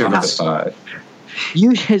 Sea Number turtles. 5.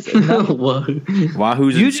 you just no. What?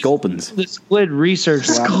 Wahoos You and just- sculpins. The squid research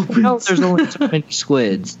lab. No, there's only so many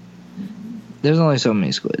squids. There's only so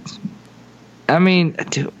many squids. I mean,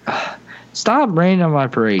 dude, Stop raining on my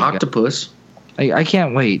parade. guys. Octopus. I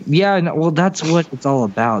can't wait. Yeah, no, well, that's what it's all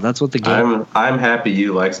about. That's what the game. I'm happy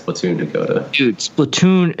you like Splatoon, Dakota. Dude,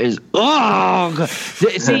 Splatoon is. Oh, God.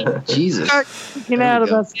 See, Jesus. start freaking out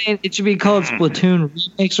about saying it should be called Splatoon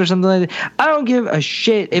Remix or something like that. I don't give a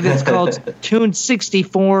shit if it's called Splatoon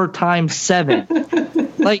 64 times 7.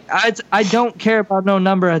 Like, I don't care about no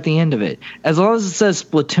number at the end of it. As long as it says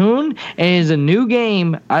Splatoon and it is a new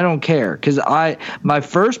game, I don't care. Because my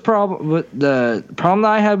first problem, the problem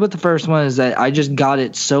that I had with the first one is that I just got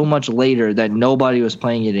it so much later that nobody was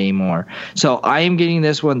playing it anymore. So I am getting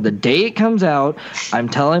this one the day it comes out. I'm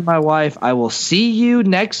telling my wife, I will see you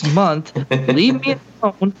next month. Leave me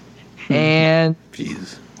alone. And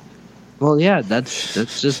Jeez. well, yeah,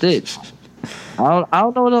 that's just it. I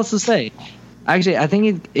don't know what else to say. Actually, I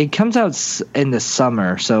think it comes out in the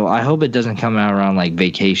summer, so I hope it doesn't come out around like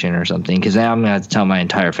vacation or something. Because then I'm gonna have to tell my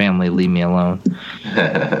entire family, leave me alone.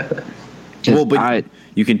 Well, but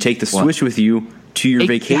you can take the Switch with you to your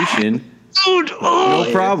vacation. Dude, No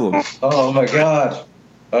problem. Oh my god.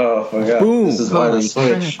 Oh my god. Boom. This is why the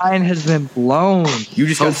Switch. mine has been blown. You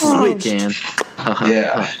just got Switch. Can.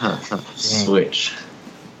 Yeah. Switch.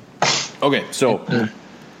 Okay, so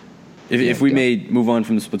if we may move on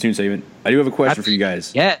from the Splatoon segment, I do have a question for you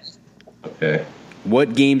guys. Yes. Okay.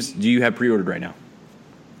 What games do you have pre-ordered right now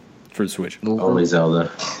for the Switch? Only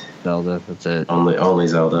Zelda. Zelda. That's it. Only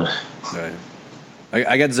Zelda. All right.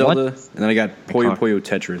 I got Zelda, What? and then I got Puyo Puyo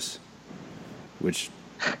Tetris, which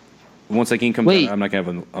once that game comes Wait. out, I'm not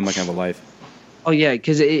gonna have a life. Oh yeah,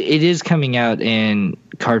 because it is coming out in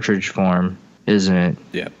cartridge form, isn't it?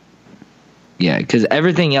 Yeah. Yeah, because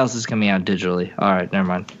everything else is coming out digitally. All right, never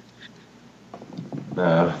mind.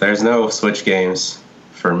 There's no Switch games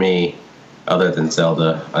for me other than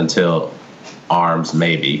Zelda until ARMS,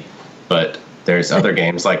 maybe. But there's other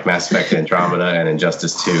games like Mass Effect Andromeda and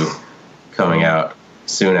Injustice 2 coming out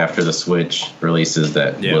soon after the Switch releases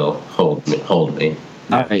that will hold me.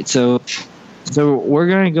 All right, so we're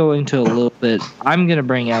going to go into a little bit. I'm going to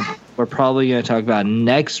bring up, we're probably going to talk about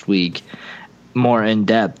next week more in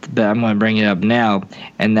depth, but I'm going to bring it up now.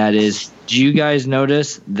 And that is, do you guys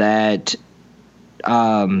notice that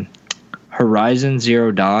Horizon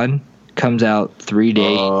Zero Dawn comes out 3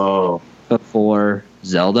 days before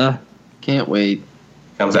Zelda? Can't wait.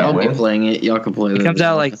 Comes I'll out be when? playing it. Y'all can play it. It comes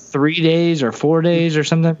out like 3 days or 4 days or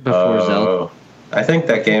something before Zelda. I think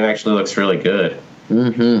that game actually looks really good.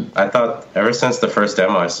 Mm-hmm. I thought ever since the first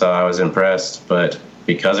demo I saw, I was impressed, but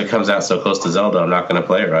because it comes out so close to Zelda, I'm not going to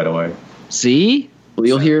play it right away. See? Well,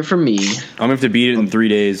 you'll hear it from me. I'm gonna have to beat it in 3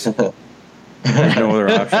 days. There's no other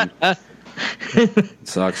option. It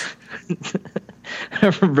sucks.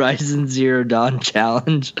 Horizon Zero Dawn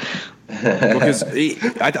challenge. Because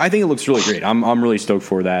I think it looks really great. I'm really stoked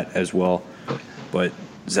for that as well. But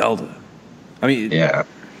Zelda, I mean, Yeah,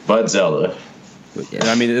 but Zelda.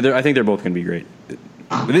 I mean, I think they're both going to be great.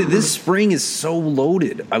 This spring is so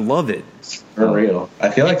loaded. I love it. For real. I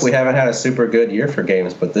feel like we haven't had a super good year for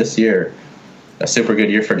games, but this year, a super good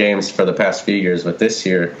year for games for the past few years, but this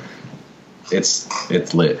year,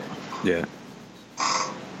 it's lit. Yeah.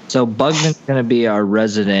 So Bugman's going to be our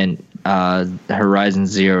resident Horizon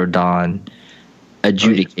Zero Dawn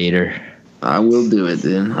adjudicator. I will do it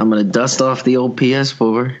then. I'm going to dust off the old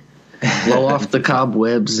PS4, blow off the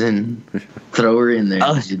cobwebs, and throw her in there.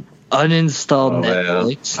 Uninstalled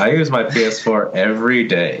Netflix. I use my PS4 every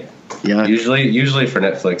day. Yeah. Usually for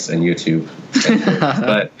Netflix and YouTube.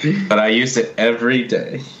 but I use it every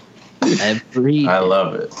day. I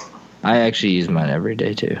love it. I actually use mine every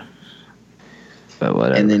day too. But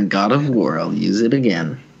whatever. And then God of War, I'll use it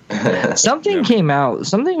again. Something came out.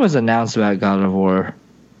 Something was announced about God of War.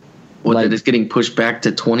 What, Like- that it's getting pushed back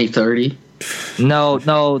to 2030?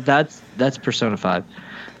 No, that's Persona 5.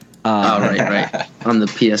 Right. On the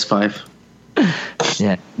PS5.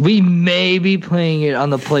 Yeah, we may be playing it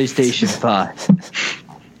on the PlayStation 5.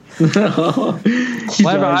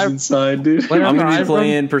 Inside, dude. I'm going to be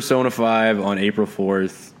playing Persona 5 on April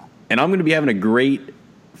 4th, and I'm going to be having a great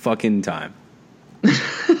fucking time.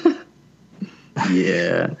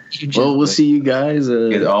 Yeah. Well, we'll see you guys.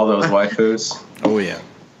 Get all those waifus. Oh, yeah.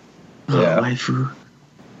 Yeah. Waifu.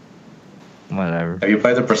 Whatever. Have you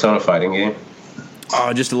played the Persona fighting game?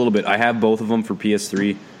 Just a little bit. I have both of them for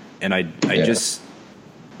PS3, and I just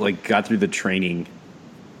like got through the training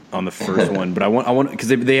on the first one, but I want because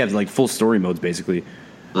they have like full story modes basically.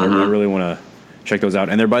 I really want to check those out,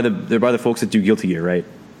 and they're by the folks that do Guilty Gear, right?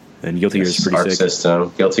 And Guilty Gear is pretty Arc sick.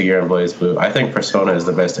 System, Guilty Gear, and Blaze Blue. I think Persona is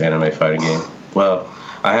the best anime fighting game. Well,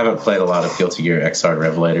 I haven't played a lot of Guilty Gear XR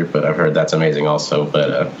Revelator, but I've heard that's amazing also.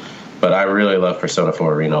 But But I really love Persona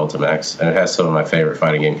 4 Arena Ultimax, and it has some of my favorite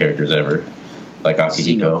fighting game characters ever, like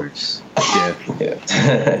Akihiko.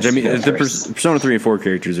 Yeah. I mean, the Persona 3 and 4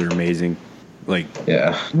 characters are amazing. Like,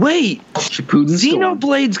 yeah. Wait, Shippuden Storm.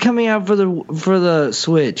 Xenoblade's coming out for the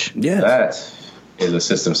Switch. yeah. That is a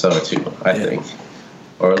system seller too, I think.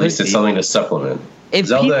 Or at least it's something to supplement. If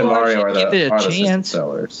Zelda and people Mario are actually give it a the system chance.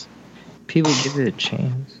 sellers. People give it a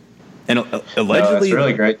chance. And No, that's allegedly,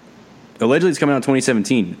 really great. allegedly it's coming out in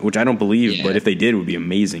 2017, which I don't believe, Yeah. but if they did, it would be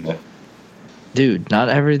amazing. Yeah. Dude, not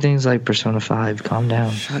everything's like Persona 5. Calm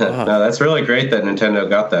down. No, that's really great that Nintendo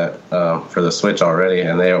got that for the Switch already,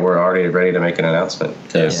 and they were already ready to make an announcement.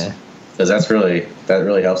 Because Yeah. that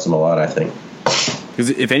really helps them a lot, I think.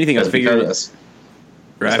 Because if anything, I figured,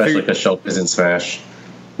 Especially because Shulk is in Smash.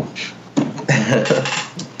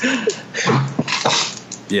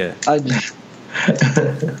 yeah.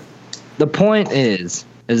 The point is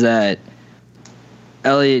that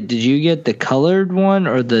Elliot, did you get the colored one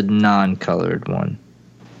or the non-colored one?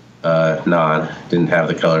 Non. Didn't have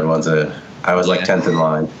the colored ones. I was like 10th in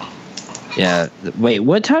line. Yeah. Wait,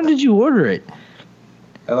 what time did you order it?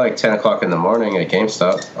 At like 10 o'clock in the morning at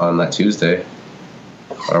GameStop on that Tuesday.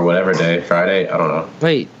 Or whatever day. Friday. I don't know.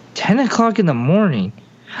 Wait, 10 o'clock in the morning?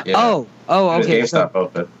 Yeah. Oh, okay. GameStop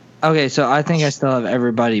open. Okay, so I think I still have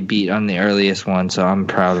everybody beat on the earliest one, so I'm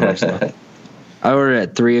proud of myself. I ordered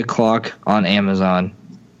at 3 o'clock on Amazon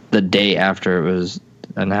the day after it was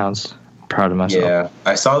announced. Proud of myself. Yeah,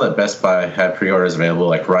 I saw that Best Buy had pre-orders available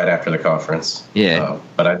like right after the conference. Yeah.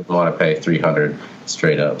 But I didn't want to pay $300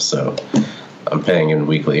 straight up, so I'm paying in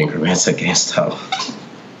weekly increments at GameStop.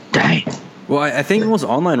 Dang. Well, I think most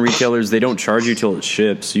online retailers, they don't charge you till it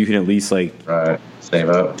ships, so you can at least, like, Right, save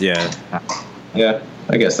up. yeah. Yeah,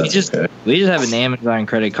 I guess that's okay. We just have an Amazon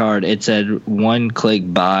credit card. It said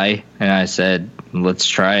one-click buy, and I said, let's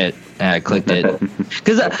try it. And I clicked it.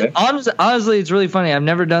 Because Okay. honestly, it's really funny. I've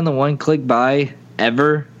never done the one-click buy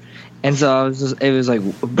ever. And so it was like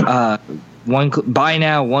buy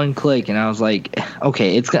now, one click. And I was like,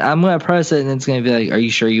 okay, I'm going to press it, and it's going to be like, are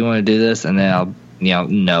you sure you want to do this? And then I'll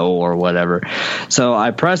no or whatever. So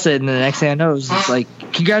I press it, and the next thing I know, it's like,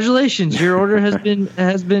 congratulations, your order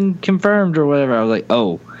has been confirmed or whatever. I was like,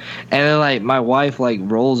 oh. And then like my wife like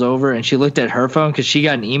rolls over and she looked at her phone because she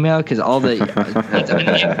got an email because all the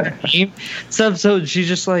stuff. So she's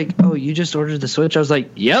just like, oh, you just ordered the Switch? I was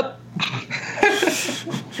like, yep.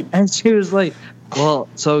 And she was like, well,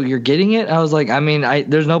 so you're getting it? I was like, I mean,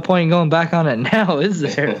 there's no point in going back on it now, is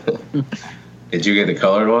there? Did you get the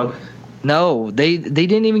colored one? No, they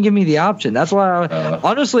didn't even give me the option. That's why,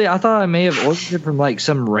 honestly, I thought I may have ordered it from like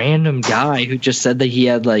some random guy who just said that he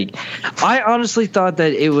had like. I honestly thought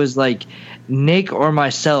that it was like Nick or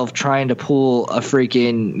myself trying to pull a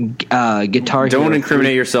freaking Guitar Hero. Don't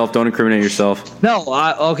incriminate yourself. Don't incriminate yourself. No,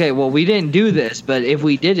 okay, well, we didn't do this, but if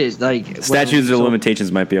we did it, like Statutes of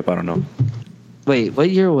limitations might be up. I don't know. Wait,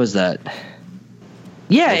 what year was that?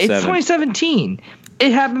 Yeah, it's 07. 2017.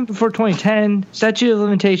 It happened before 2010. Statute of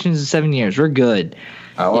limitations is 7 years. We're good.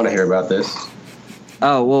 I want to hear about this.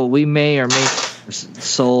 Oh, well, we may or may have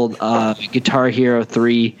sold Guitar Hero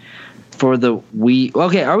 3 for the Wii.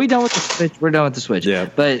 Okay, are we done with the Switch? We're done with the Switch. Yeah.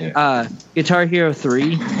 But Guitar Hero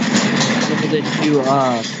 3 sold it to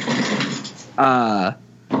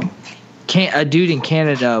a dude in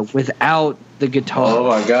Canada without the guitar. Oh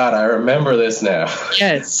my God, I remember this now.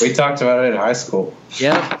 Yes. We talked about it in high school.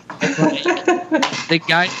 Yep. The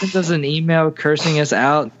guy sent us an email cursing us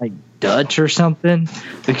out like Dutch or something.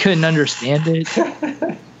 We couldn't understand it.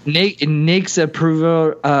 Nick's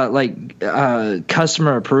approval,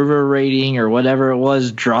 customer approval rating or whatever it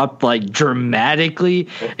was, dropped like dramatically,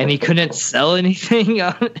 and he couldn't sell anything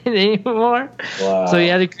on it anymore. Wow. So he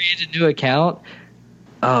had to create a new account.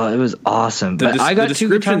 Oh, it was awesome. But I got the two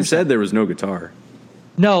description guitars. said there was no guitar.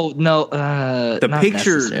 No. The not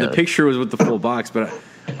picture necessarily. was with the full box, but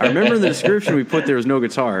I remember in the description we put there was no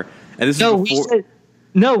guitar, and this is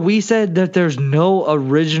before. We said that there's no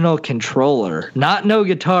original controller. Not no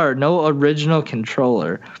guitar, no original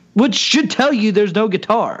controller. Which should tell you there's no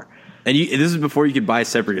guitar. And this is before you could buy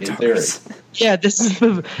separate guitars. Yeah, this is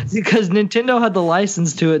because Nintendo had the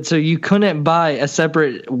license to it, so you couldn't buy a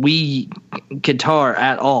separate Wii guitar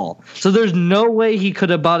at all. So there's no way he could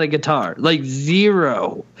have bought a guitar. Like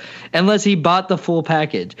zero. Unless he bought the full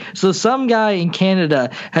package. So some guy in Canada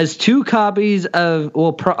has two copies of,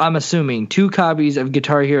 I'm assuming, two copies of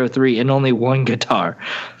Guitar Hero 3 and only one guitar.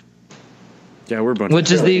 Yeah, we're a bunch.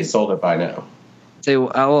 Which is He sold it by now. Say,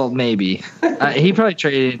 well, maybe. He probably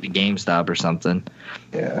traded it into GameStop or something.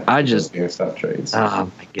 Yeah. I just GameStop trades.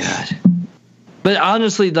 Oh my god! But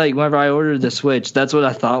honestly, like whenever I ordered the Switch, that's what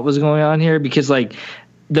I thought was going on here because like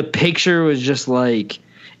the picture was just like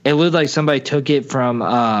it looked like somebody took it from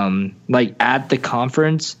like at the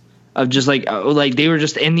conference of just like they were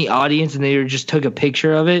just in the audience and they just took a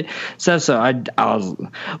picture of it. So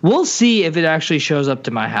we'll see if it actually shows up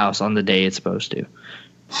to my house on the day it's supposed to.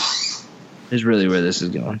 Is really where this is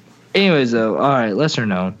going. Anyways, though, all right, lesser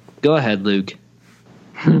known. Go ahead, Luke.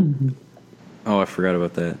 Oh, I forgot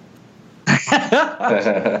about that.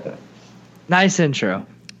 Nice intro.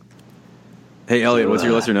 Hey, Elliot, what's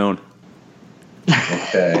your lesser known?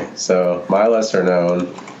 Okay, so my lesser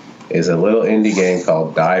known is a little indie game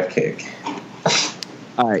called Dive Kick.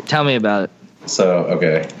 All right, tell me about it. So,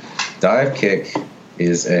 okay, Dive Kick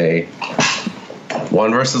is a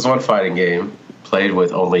 1-versus-1 fighting game played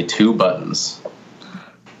with only 2 buttons.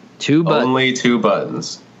 2 buttons. Only 2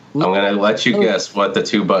 buttons. I'm going to let you guess what the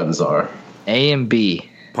 2 buttons are. A and B.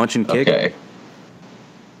 Punch and kick? Okay,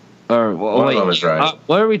 Or one of them is right.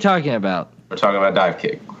 What are we talking about? We're talking about Dive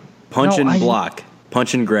Kick. Punch No, and block.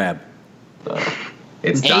 Punch and grab.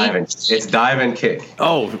 It's dive and kick.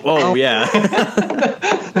 Oh, yeah.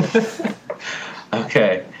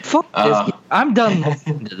 Okay. Fuck this. I'm done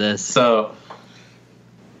listening to this. So,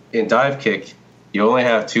 in Dive Kick, you only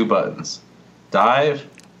have 2 buttons. Dive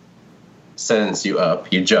sends you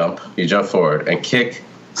up, you jump forward, and kick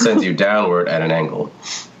sends you downward at an angle.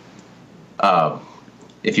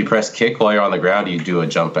 If you press kick while you're on the ground, you do a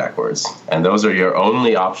jump backwards. And those are your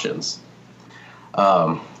only options.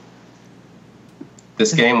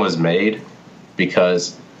 This game was made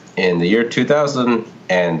because in the year 2010,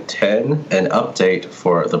 an update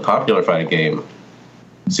for the popular fighting game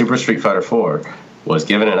Super Street Fighter 4 was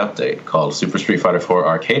given an update called Super Street Fighter 4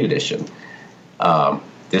 Arcade Edition.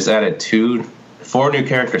 This added 4 new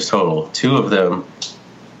characters total. 2 of them,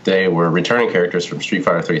 they were returning characters from Street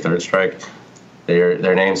Fighter 3 Third Strike.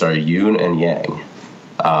 Their names are Yoon and Yang.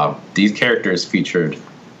 These characters featured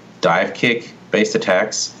dive kick based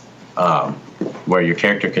attacks, where your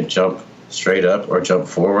character could jump straight up or jump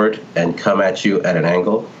forward and come at you at an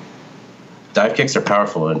angle. Dive kicks are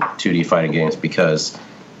powerful in 2D fighting games because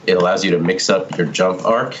it allows you to mix up your jump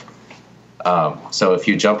arc. So if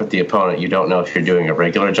you jump at the opponent, you don't know if you're doing a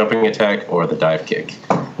regular jumping attack or the dive kick.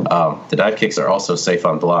 The dive kicks are also safe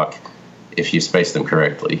on block if you space them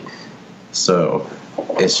correctly. So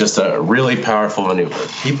it's just a really powerful maneuver.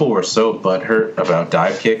 People were so butthurt about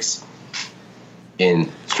dive kicks in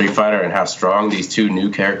Street Fighter and how strong these 2 new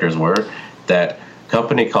characters were that a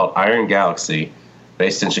company called Iron Galaxy,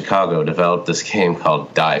 based in Chicago, developed this game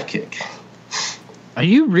called Dive Kick. Are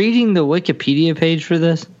you reading the Wikipedia page for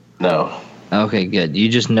this? No. Okay, good. You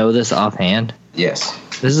just know this offhand? Yes.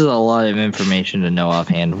 This is a lot of information to know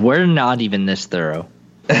offhand. We're not even this thorough.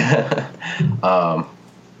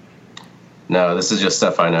 No, this is just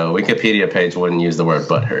stuff I know. Wikipedia page wouldn't use the word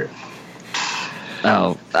butthurt.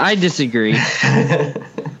 Oh, I disagree.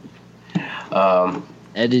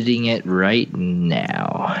 Editing it right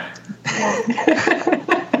now.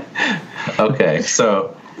 Okay,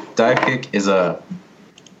 so Dive Kick is a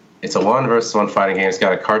 1-versus-1 fighting game. It's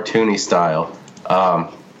got a cartoony style.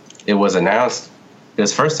 It was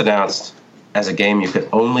first announced as a game you could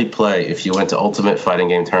only play if you went to Ultimate Fighting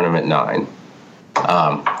Game Tournament 9,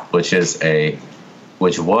 which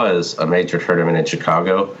was a major tournament in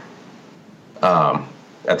Chicago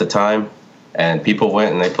at the time, and people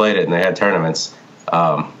went and they played it and they had tournaments.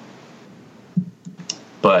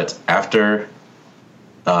 But after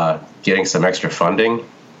getting some extra funding,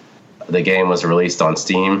 the game was released on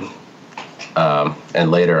Steam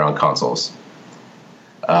and later on consoles.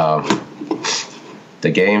 The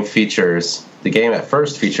game at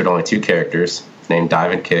first featured only 2 characters named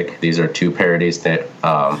Dive and Kick. These are 2 parodies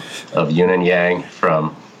of Yoon and Yang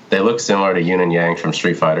they look similar to Yoon and Yang from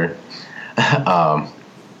Street Fighter.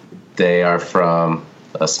 They are from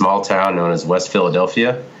a small town known as West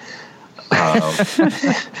Philadelphia.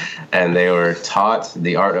 And they were taught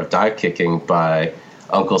the art of dive kicking by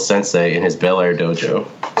Uncle Sensei in his Bel Air dojo.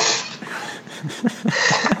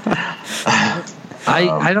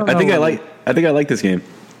 I don't know. I think I like this game.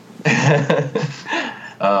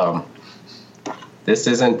 This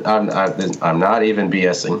isn't. I'm not even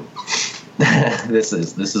BSing. This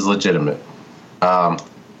is legitimate.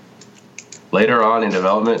 Later on in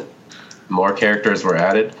development, more characters were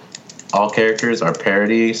added. All characters are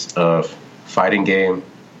parodies of fighting game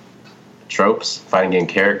tropes, fighting game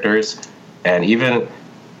characters, and even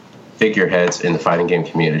figureheads in the fighting game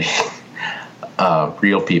community.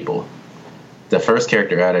 Real people. The first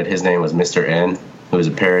character added, his name was Mr. N, who is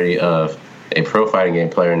a parody of a pro fighting game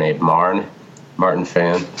player named Martin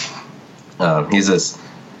Fan. He's this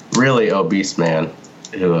really obese man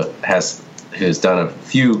who's done a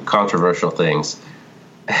few controversial things.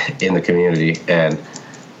 in the community, and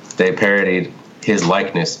they parodied his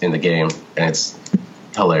likeness in the game, and it's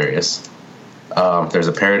hilarious. There's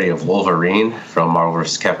a parody of Wolverine from Marvel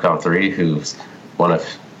vs. Capcom 3, who's one of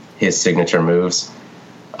his signature moves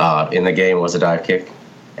in the game was a dive kick,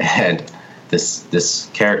 and this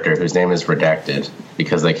character whose name is redacted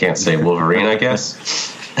because they can't say Wolverine, I guess.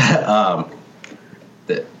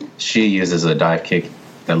 She uses a dive kick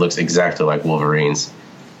that looks exactly like Wolverine's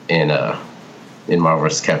in Marvel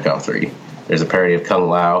vs. Capcom 3. There's a parody of Kung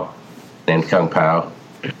Lao named Kung Pao,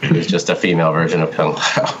 who's just a female version of Kung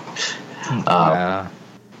Lao.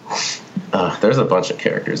 There's a bunch of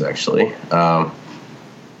characters, actually.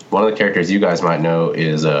 One of the characters you guys might know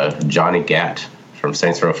is Johnny Gat from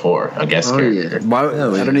Saints Row 4, a guest character. Yeah.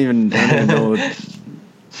 I don't even know.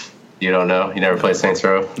 You don't know? You never played Saints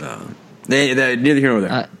Row? No. Neither here nor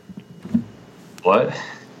there. What?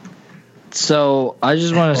 So I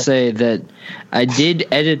just want to say that I did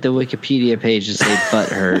edit the Wikipedia page to say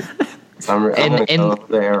butthurt. I'm going to go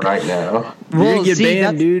there right now. Well, You're gonna get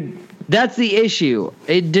banned, dude. That's the issue.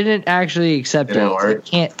 It didn't actually accept it. Didn't work?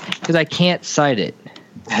 Because I can't cite it.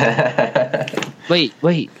 Wait.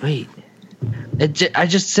 I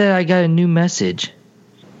just said I got a new message.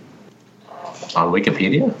 On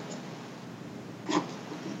Wikipedia?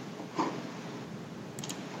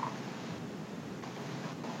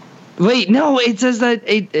 Wait, no, it says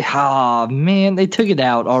that. Man, they took it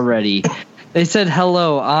out already. They said,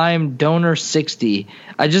 hello, I'm Donor60.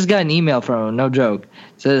 I just got an email from him, no joke.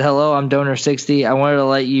 It said, hello, I'm Donor60. I wanted to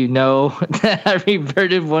let you know that I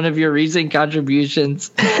reverted one of your recent contributions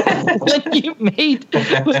that you made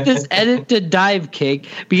with this edit to dive kick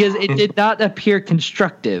because it did not appear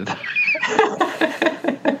constructive.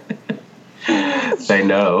 They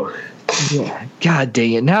know. Yeah. God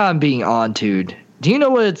dang it. Now I'm being on-toed. Do you know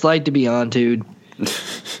what it's like to be on-toed?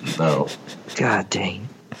 No. God dang.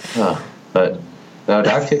 But no,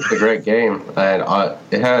 Dive Kick's a great game, and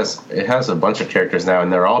it has a bunch of characters now,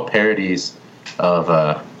 and they're all parodies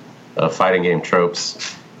of fighting game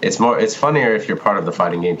tropes. It's funnier if you're part of the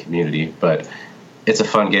fighting game community, but it's a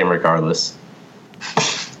fun game regardless.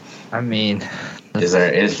 I mean,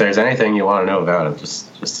 if there's anything you want to know about it,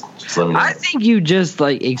 just let me know. I think you just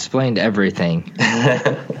explained everything.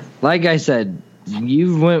 Like I said,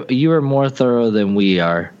 you were more thorough than we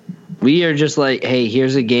are. We are just hey,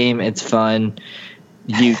 here's a game, it's fun.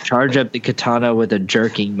 You charge up the katana with a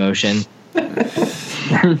jerking motion.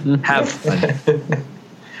 Have fun.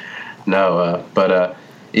 No, but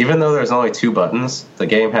even though there's only 2 buttons, the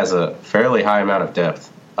game has a fairly high amount of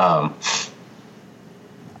depth.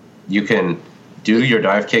 You can do your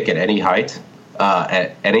dive kick at any height,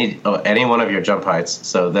 at any one of your jump heights,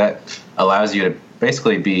 so that allows you to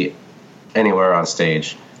basically be anywhere on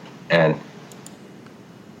stage and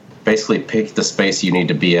basically pick the space you need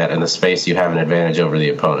to be at and the space you have an advantage over the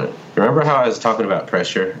opponent. Remember how I was talking about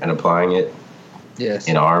pressure and applying it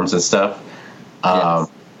in arms and stuff? Yes.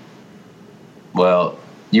 Well,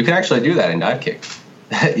 you can actually do that in dive kick.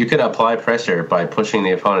 You can apply pressure by pushing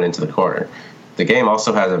the opponent into the corner. The game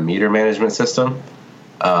also has a meter management system,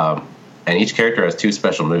 and each character has 2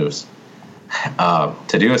 special moves. To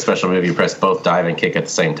do a special move, you press both dive and kick at the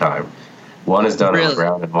same time. One is done on the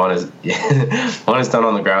ground, and one is done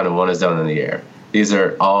on the ground, and one is done in the air. These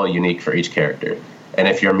are all unique for each character. And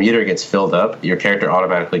if your meter gets filled up, your character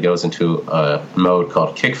automatically goes into a mode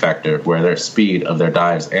called kick factor, where their speed of their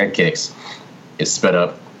dives and kicks is sped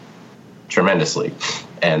up tremendously,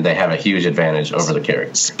 and they have a huge advantage over the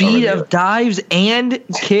character. Speed of dives and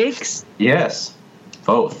kicks? Yes,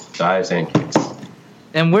 both dives and kicks.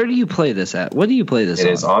 And where do you play this at? What do you play this on?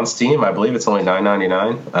 It is on Steam. I believe it's only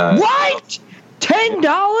 $9.99. What?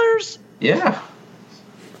 $10? Yeah.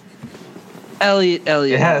 Elliot.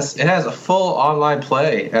 It has a full online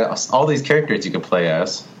play and all these characters you can play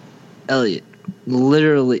as. Elliot,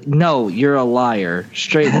 literally, no, you're a liar,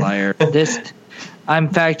 straight liar. I'm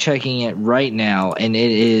fact checking it right now, and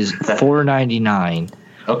it is $4.99.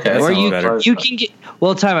 Okay, or you can get.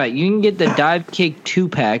 Well, time out. You can get the dive kick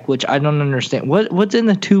 2-pack, which I don't understand. What's in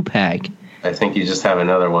the 2-pack? I think you just have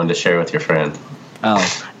another one to share with your friend.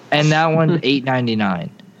 Oh, and that one's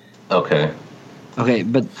 $8.99. Okay,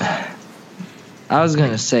 but I was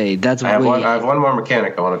gonna say that's. I have one more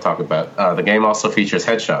mechanic I want to talk about. The game also features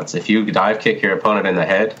headshots. If you dive kick your opponent in the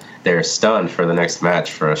head, they're stunned for the next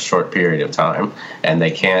match for a short period of time, and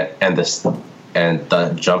they can't. And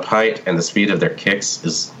the jump height and the speed of their kicks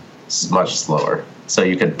is much slower, so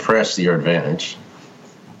you can press your advantage.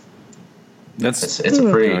 It's a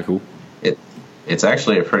pretty cool. It's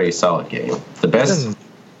actually a pretty solid game. The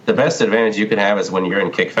best advantage you can have is when you're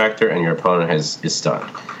in kick factor and your opponent is stunned,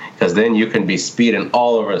 because then you can be speeding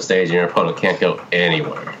all over the stage and your opponent can't go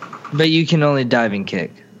anywhere. But you can only dive and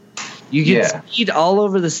kick. You can speed all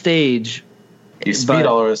over the stage. You speed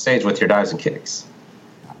all over the stage with your dives and kicks.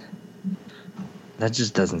 That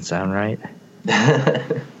just doesn't sound right. But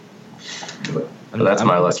that's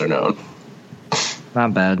my lesser known.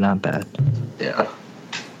 Not bad, not bad. Yeah.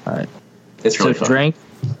 All right. It's really fun. Drink.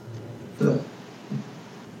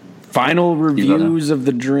 Final reviews of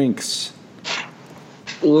the drinks.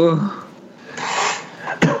 Okay,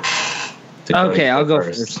 I'll go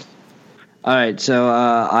first. All right, so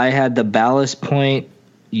I had the Ballast Point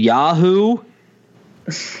Wahoo.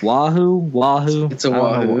 It's a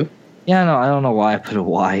Wahoo. Yeah, no, I don't know why I put a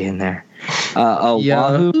Y in there.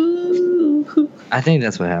 Wahoo. I think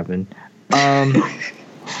that's what happened.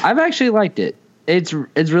 I've actually liked it. It's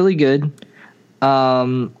really good.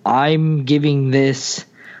 I'm giving this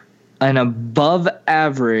an above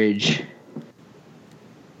average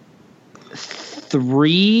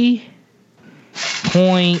 3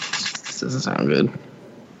 point. This doesn't sound good.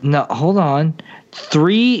 No, hold on.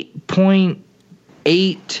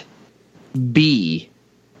 3.8 B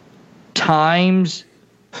times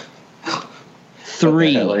 3 What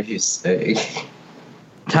the hell are you saying?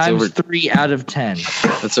 times 3 out of 10.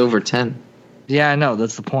 That's over 10. Yeah, I know.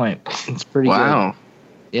 That's the point. It's pretty Wow. good.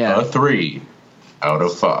 Yeah. A 3 out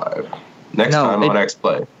of 5. Next time on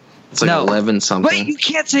X-Play. It's like 11 something. Wait, you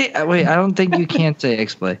can't say. Wait, I don't think you can say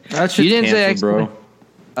X-Play. That's You didn't say bro. X-Play.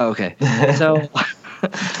 Oh, okay. So,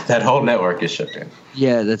 That whole network is shut down.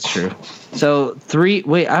 yeah, that's true. So,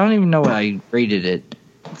 wait, I don't even know what I rated it.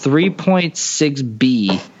 3.6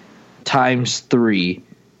 B times 3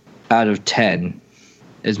 out of 10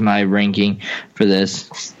 is my ranking for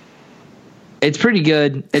this. It's pretty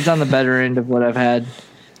good. It's on the better end of what I've had.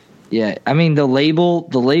 Yeah, I mean the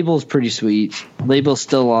label's pretty sweet. Label's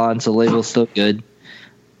still on, so label's still good.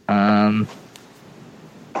 I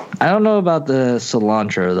don't know about the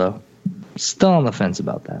cilantro though. Still on the fence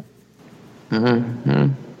about that.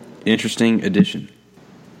 Mm-hmm. Interesting addition.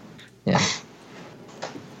 Yeah.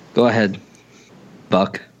 Go ahead,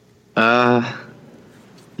 Buck.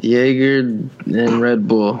 Jaeger and Red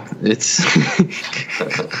Bull. It's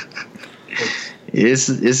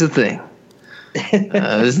it's a thing. 10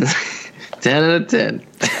 out of 10.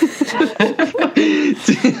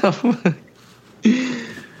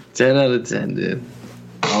 10 out of 10, dude.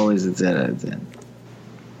 Always a 10 out of 10.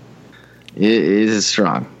 It is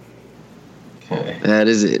strong. Okay. That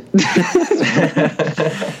is it.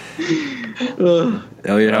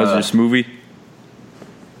 Elliot, how's your smoothie?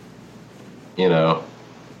 You know,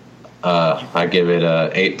 I give it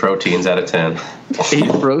 8 proteins out of 10.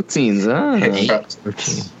 8 proteins, huh? 8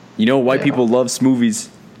 proteins. You know, white people love smoothies.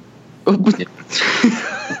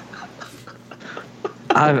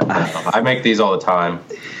 I make these all the time.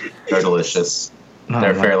 They're delicious.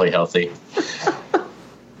 They're fairly healthy.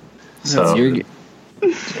 So,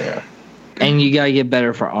 yeah. And you gotta get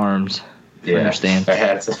better for arms. Yeah, Understand? I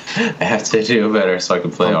have to do better so I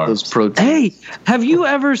can play arms. Those proteins. Hey, have you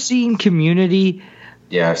ever seen Community?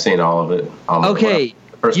 Yeah, I've seen all of it. Okay,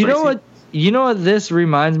 you know what? You know what this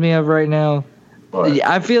reminds me of right now? What?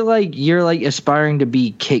 I feel like you're like aspiring to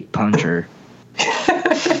be Kick Puncher.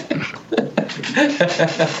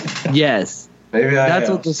 Yes, Maybe that's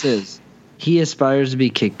what this is. He aspires to be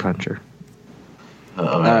Kick Puncher.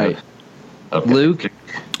 All right. Okay. Luke?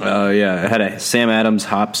 Yeah, I had a Sam Adams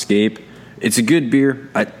Hopscape. It's a good beer.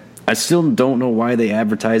 I still don't know why they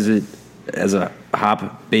advertise it as a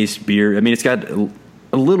hop-based beer. I mean, it's got a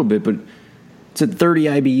little bit, but it's at 30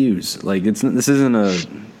 IBUs. Like, this isn't a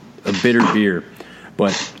bitter beer,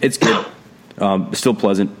 but it's good. Still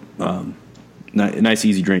pleasant. Nice,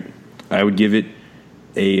 easy drink. I would give it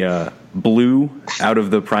a blue out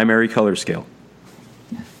of the primary color scale.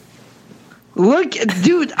 Look,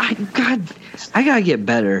 dude, I gotta get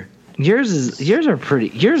better. Yours are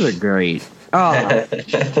great. Oh,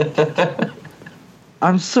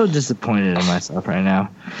 I'm so disappointed in myself right now.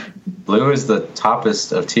 Blue is the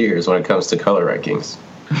toppest of tiers when it comes to color rankings.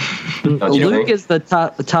 Don't you Luke think? is the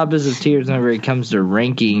toppest of tiers whenever it comes to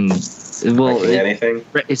ranking. Well, Ranking anything?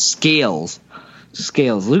 It's scales.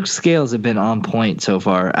 Luke's scales have been on point so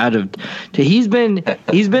far. He's been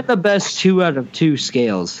the best 2 out of 2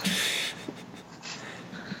 scales.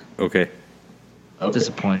 Okay.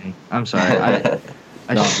 Disappointing. I'm sorry.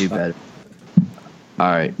 I should do better.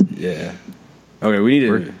 All right. Yeah. Okay, we need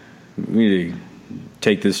to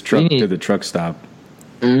take this truck to the truck stop.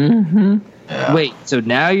 Mm-hmm. Yeah. Wait, so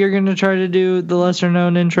now you're going to try to do the lesser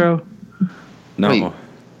known intro? No. Wait.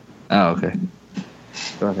 Oh, okay.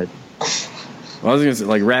 Go ahead. Well, I was gonna say,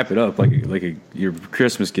 like, wrap it up like your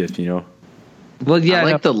Christmas gift, you know. Well, yeah, I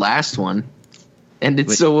like no, the last one, and it's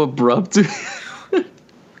Wait. so abrupt.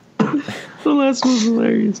 The last one's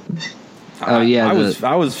hilarious. oh yeah,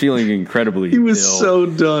 I was feeling incredibly. He was ill. so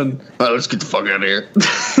done. Oh, let's get the fuck out of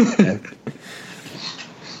here.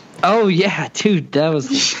 oh yeah, dude, that was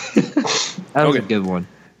a Okay. good one.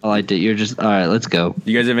 I liked it. You're just all right. Let's go.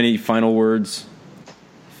 You guys have any final words?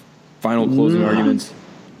 Final closing arguments?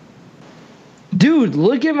 Dude,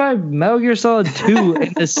 look at my Metal Gear Solid 2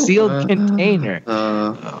 in the sealed container.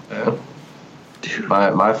 Oh, man.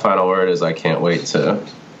 My final word is I can't wait to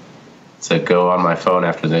go on my phone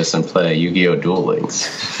after this and play Yu-Gi-Oh! Duel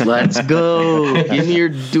Links. Let's go. Give me your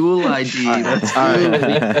dual ID. Let's All go. right,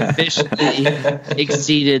 we officially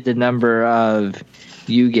exceeded the number of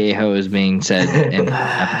Yu-Gi-Ohs being said in the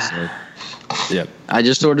episode. Yep. I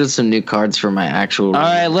just ordered some new cards for my actual. All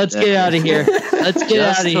right, let's get out of here. Let's get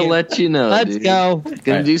Just out of to here. let you know. Let's dude. go.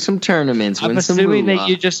 Gonna do some tournaments. I'm Win some assuming that moolah.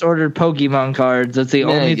 you just ordered Pokemon cards. That's the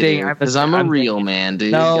only thing. Because I'm a real man,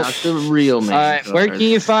 dude. No. Got the real man. All right, where can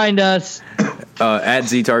you find us? At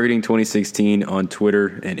ZTargeting 2016 on Twitter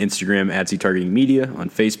and Instagram, at ZTargeting Media on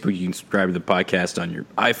Facebook. You can subscribe to the podcast on your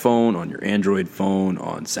iPhone, on your Android phone,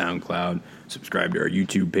 on SoundCloud. Subscribe to our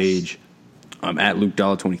YouTube page. I'm at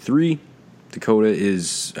LukeDollar23. Dakota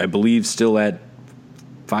is, I believe, still at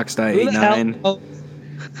FoxDie89.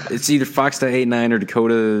 It's either FoxDie89 or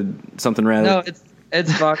Dakota something rather. No,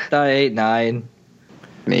 it's Fox.89.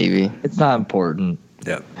 Maybe. It's not important.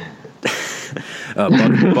 Yep.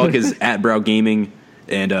 Buck is at Brow Gaming.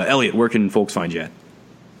 And Elliot, where can folks find you at?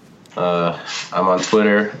 I'm on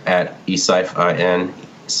Twitter at eSeifin,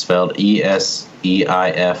 spelled ESEIFIN.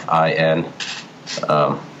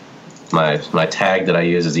 My tag that I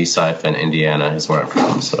use is eSeifin, Indiana is where I'm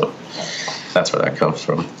from, so that's where that comes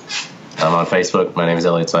from. I'm on Facebook. My name is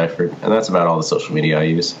Elliot Seifert, and that's about all the social media I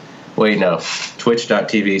use. Wait, no,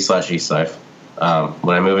 twitch.tv/eSeif.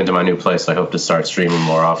 When I move into my new place, I hope to start streaming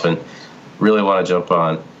more often. Really want to jump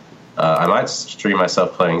on. I might stream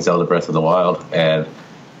myself playing Zelda Breath of the Wild and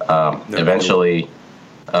eventually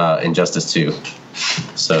Injustice 2.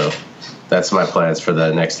 So that's my plans for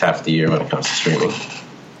the next half of the year when it comes to streaming.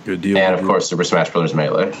 Good deal. And of course, Super Smash Bros.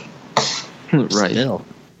 Melee. Right. Still.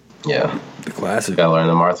 Yeah, The classic. gotta learn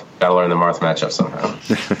the Marth matchup somehow.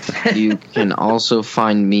 You can also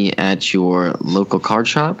find me at your local card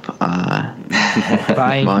shop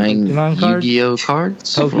Buying buying Pokemon cards? Yu-Gi-Oh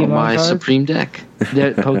cards for Pokemon my cards? Supreme deck.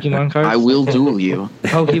 Pokemon cards? I will duel you.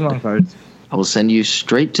 Pokemon cards. I will send you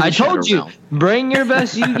straight to the I told Shadow you, Realm. bring your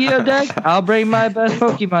best Yu-Gi-Oh deck. I'll bring my best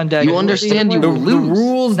Pokemon deck. You understand you The, will the lose.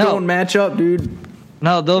 rules No. don't match up, dude.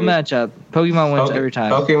 No, they'll match up. Pokemon wins every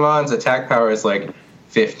time. Pokemon's attack power is like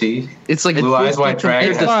 50. It's like Blue Eyes White Dragon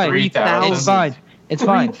It's has fine. 3,000. It's fine. It's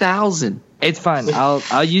fine. 3,000. It's fine.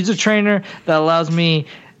 I'll use a trainer that allows me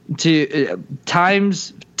to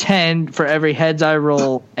times 10 for every heads I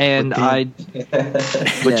roll, and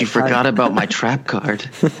But you forgot about my trap card.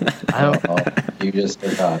 You just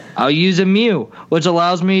forgot. I'll use a Mew, which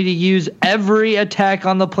allows me to use every attack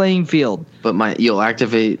on the playing field. But you'll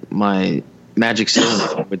activate my Magic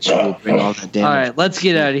Cylinder, which will bring all that damage. All right, let's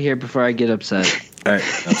get out of here before I get upset. All right.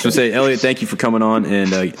 So say, Elliot, thank you for coming on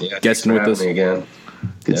and guesting with us. Me again.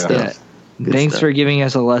 Good Yeah. stuff. Good Thanks stuff. for giving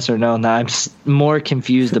us a lesser known that I'm more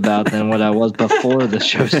confused about than what I was before the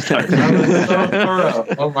show started.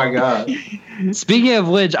 Oh my god. Speaking of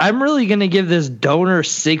which, I'm really going to give this donor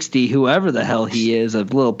 60, whoever the hell he is, a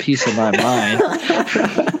little piece of my mind.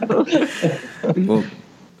 Well,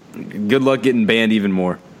 good luck getting banned even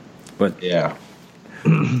more. But Yeah.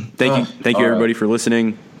 thank you, all everybody, for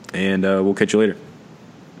listening, and we'll catch you later.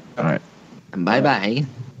 All right. Bye-bye.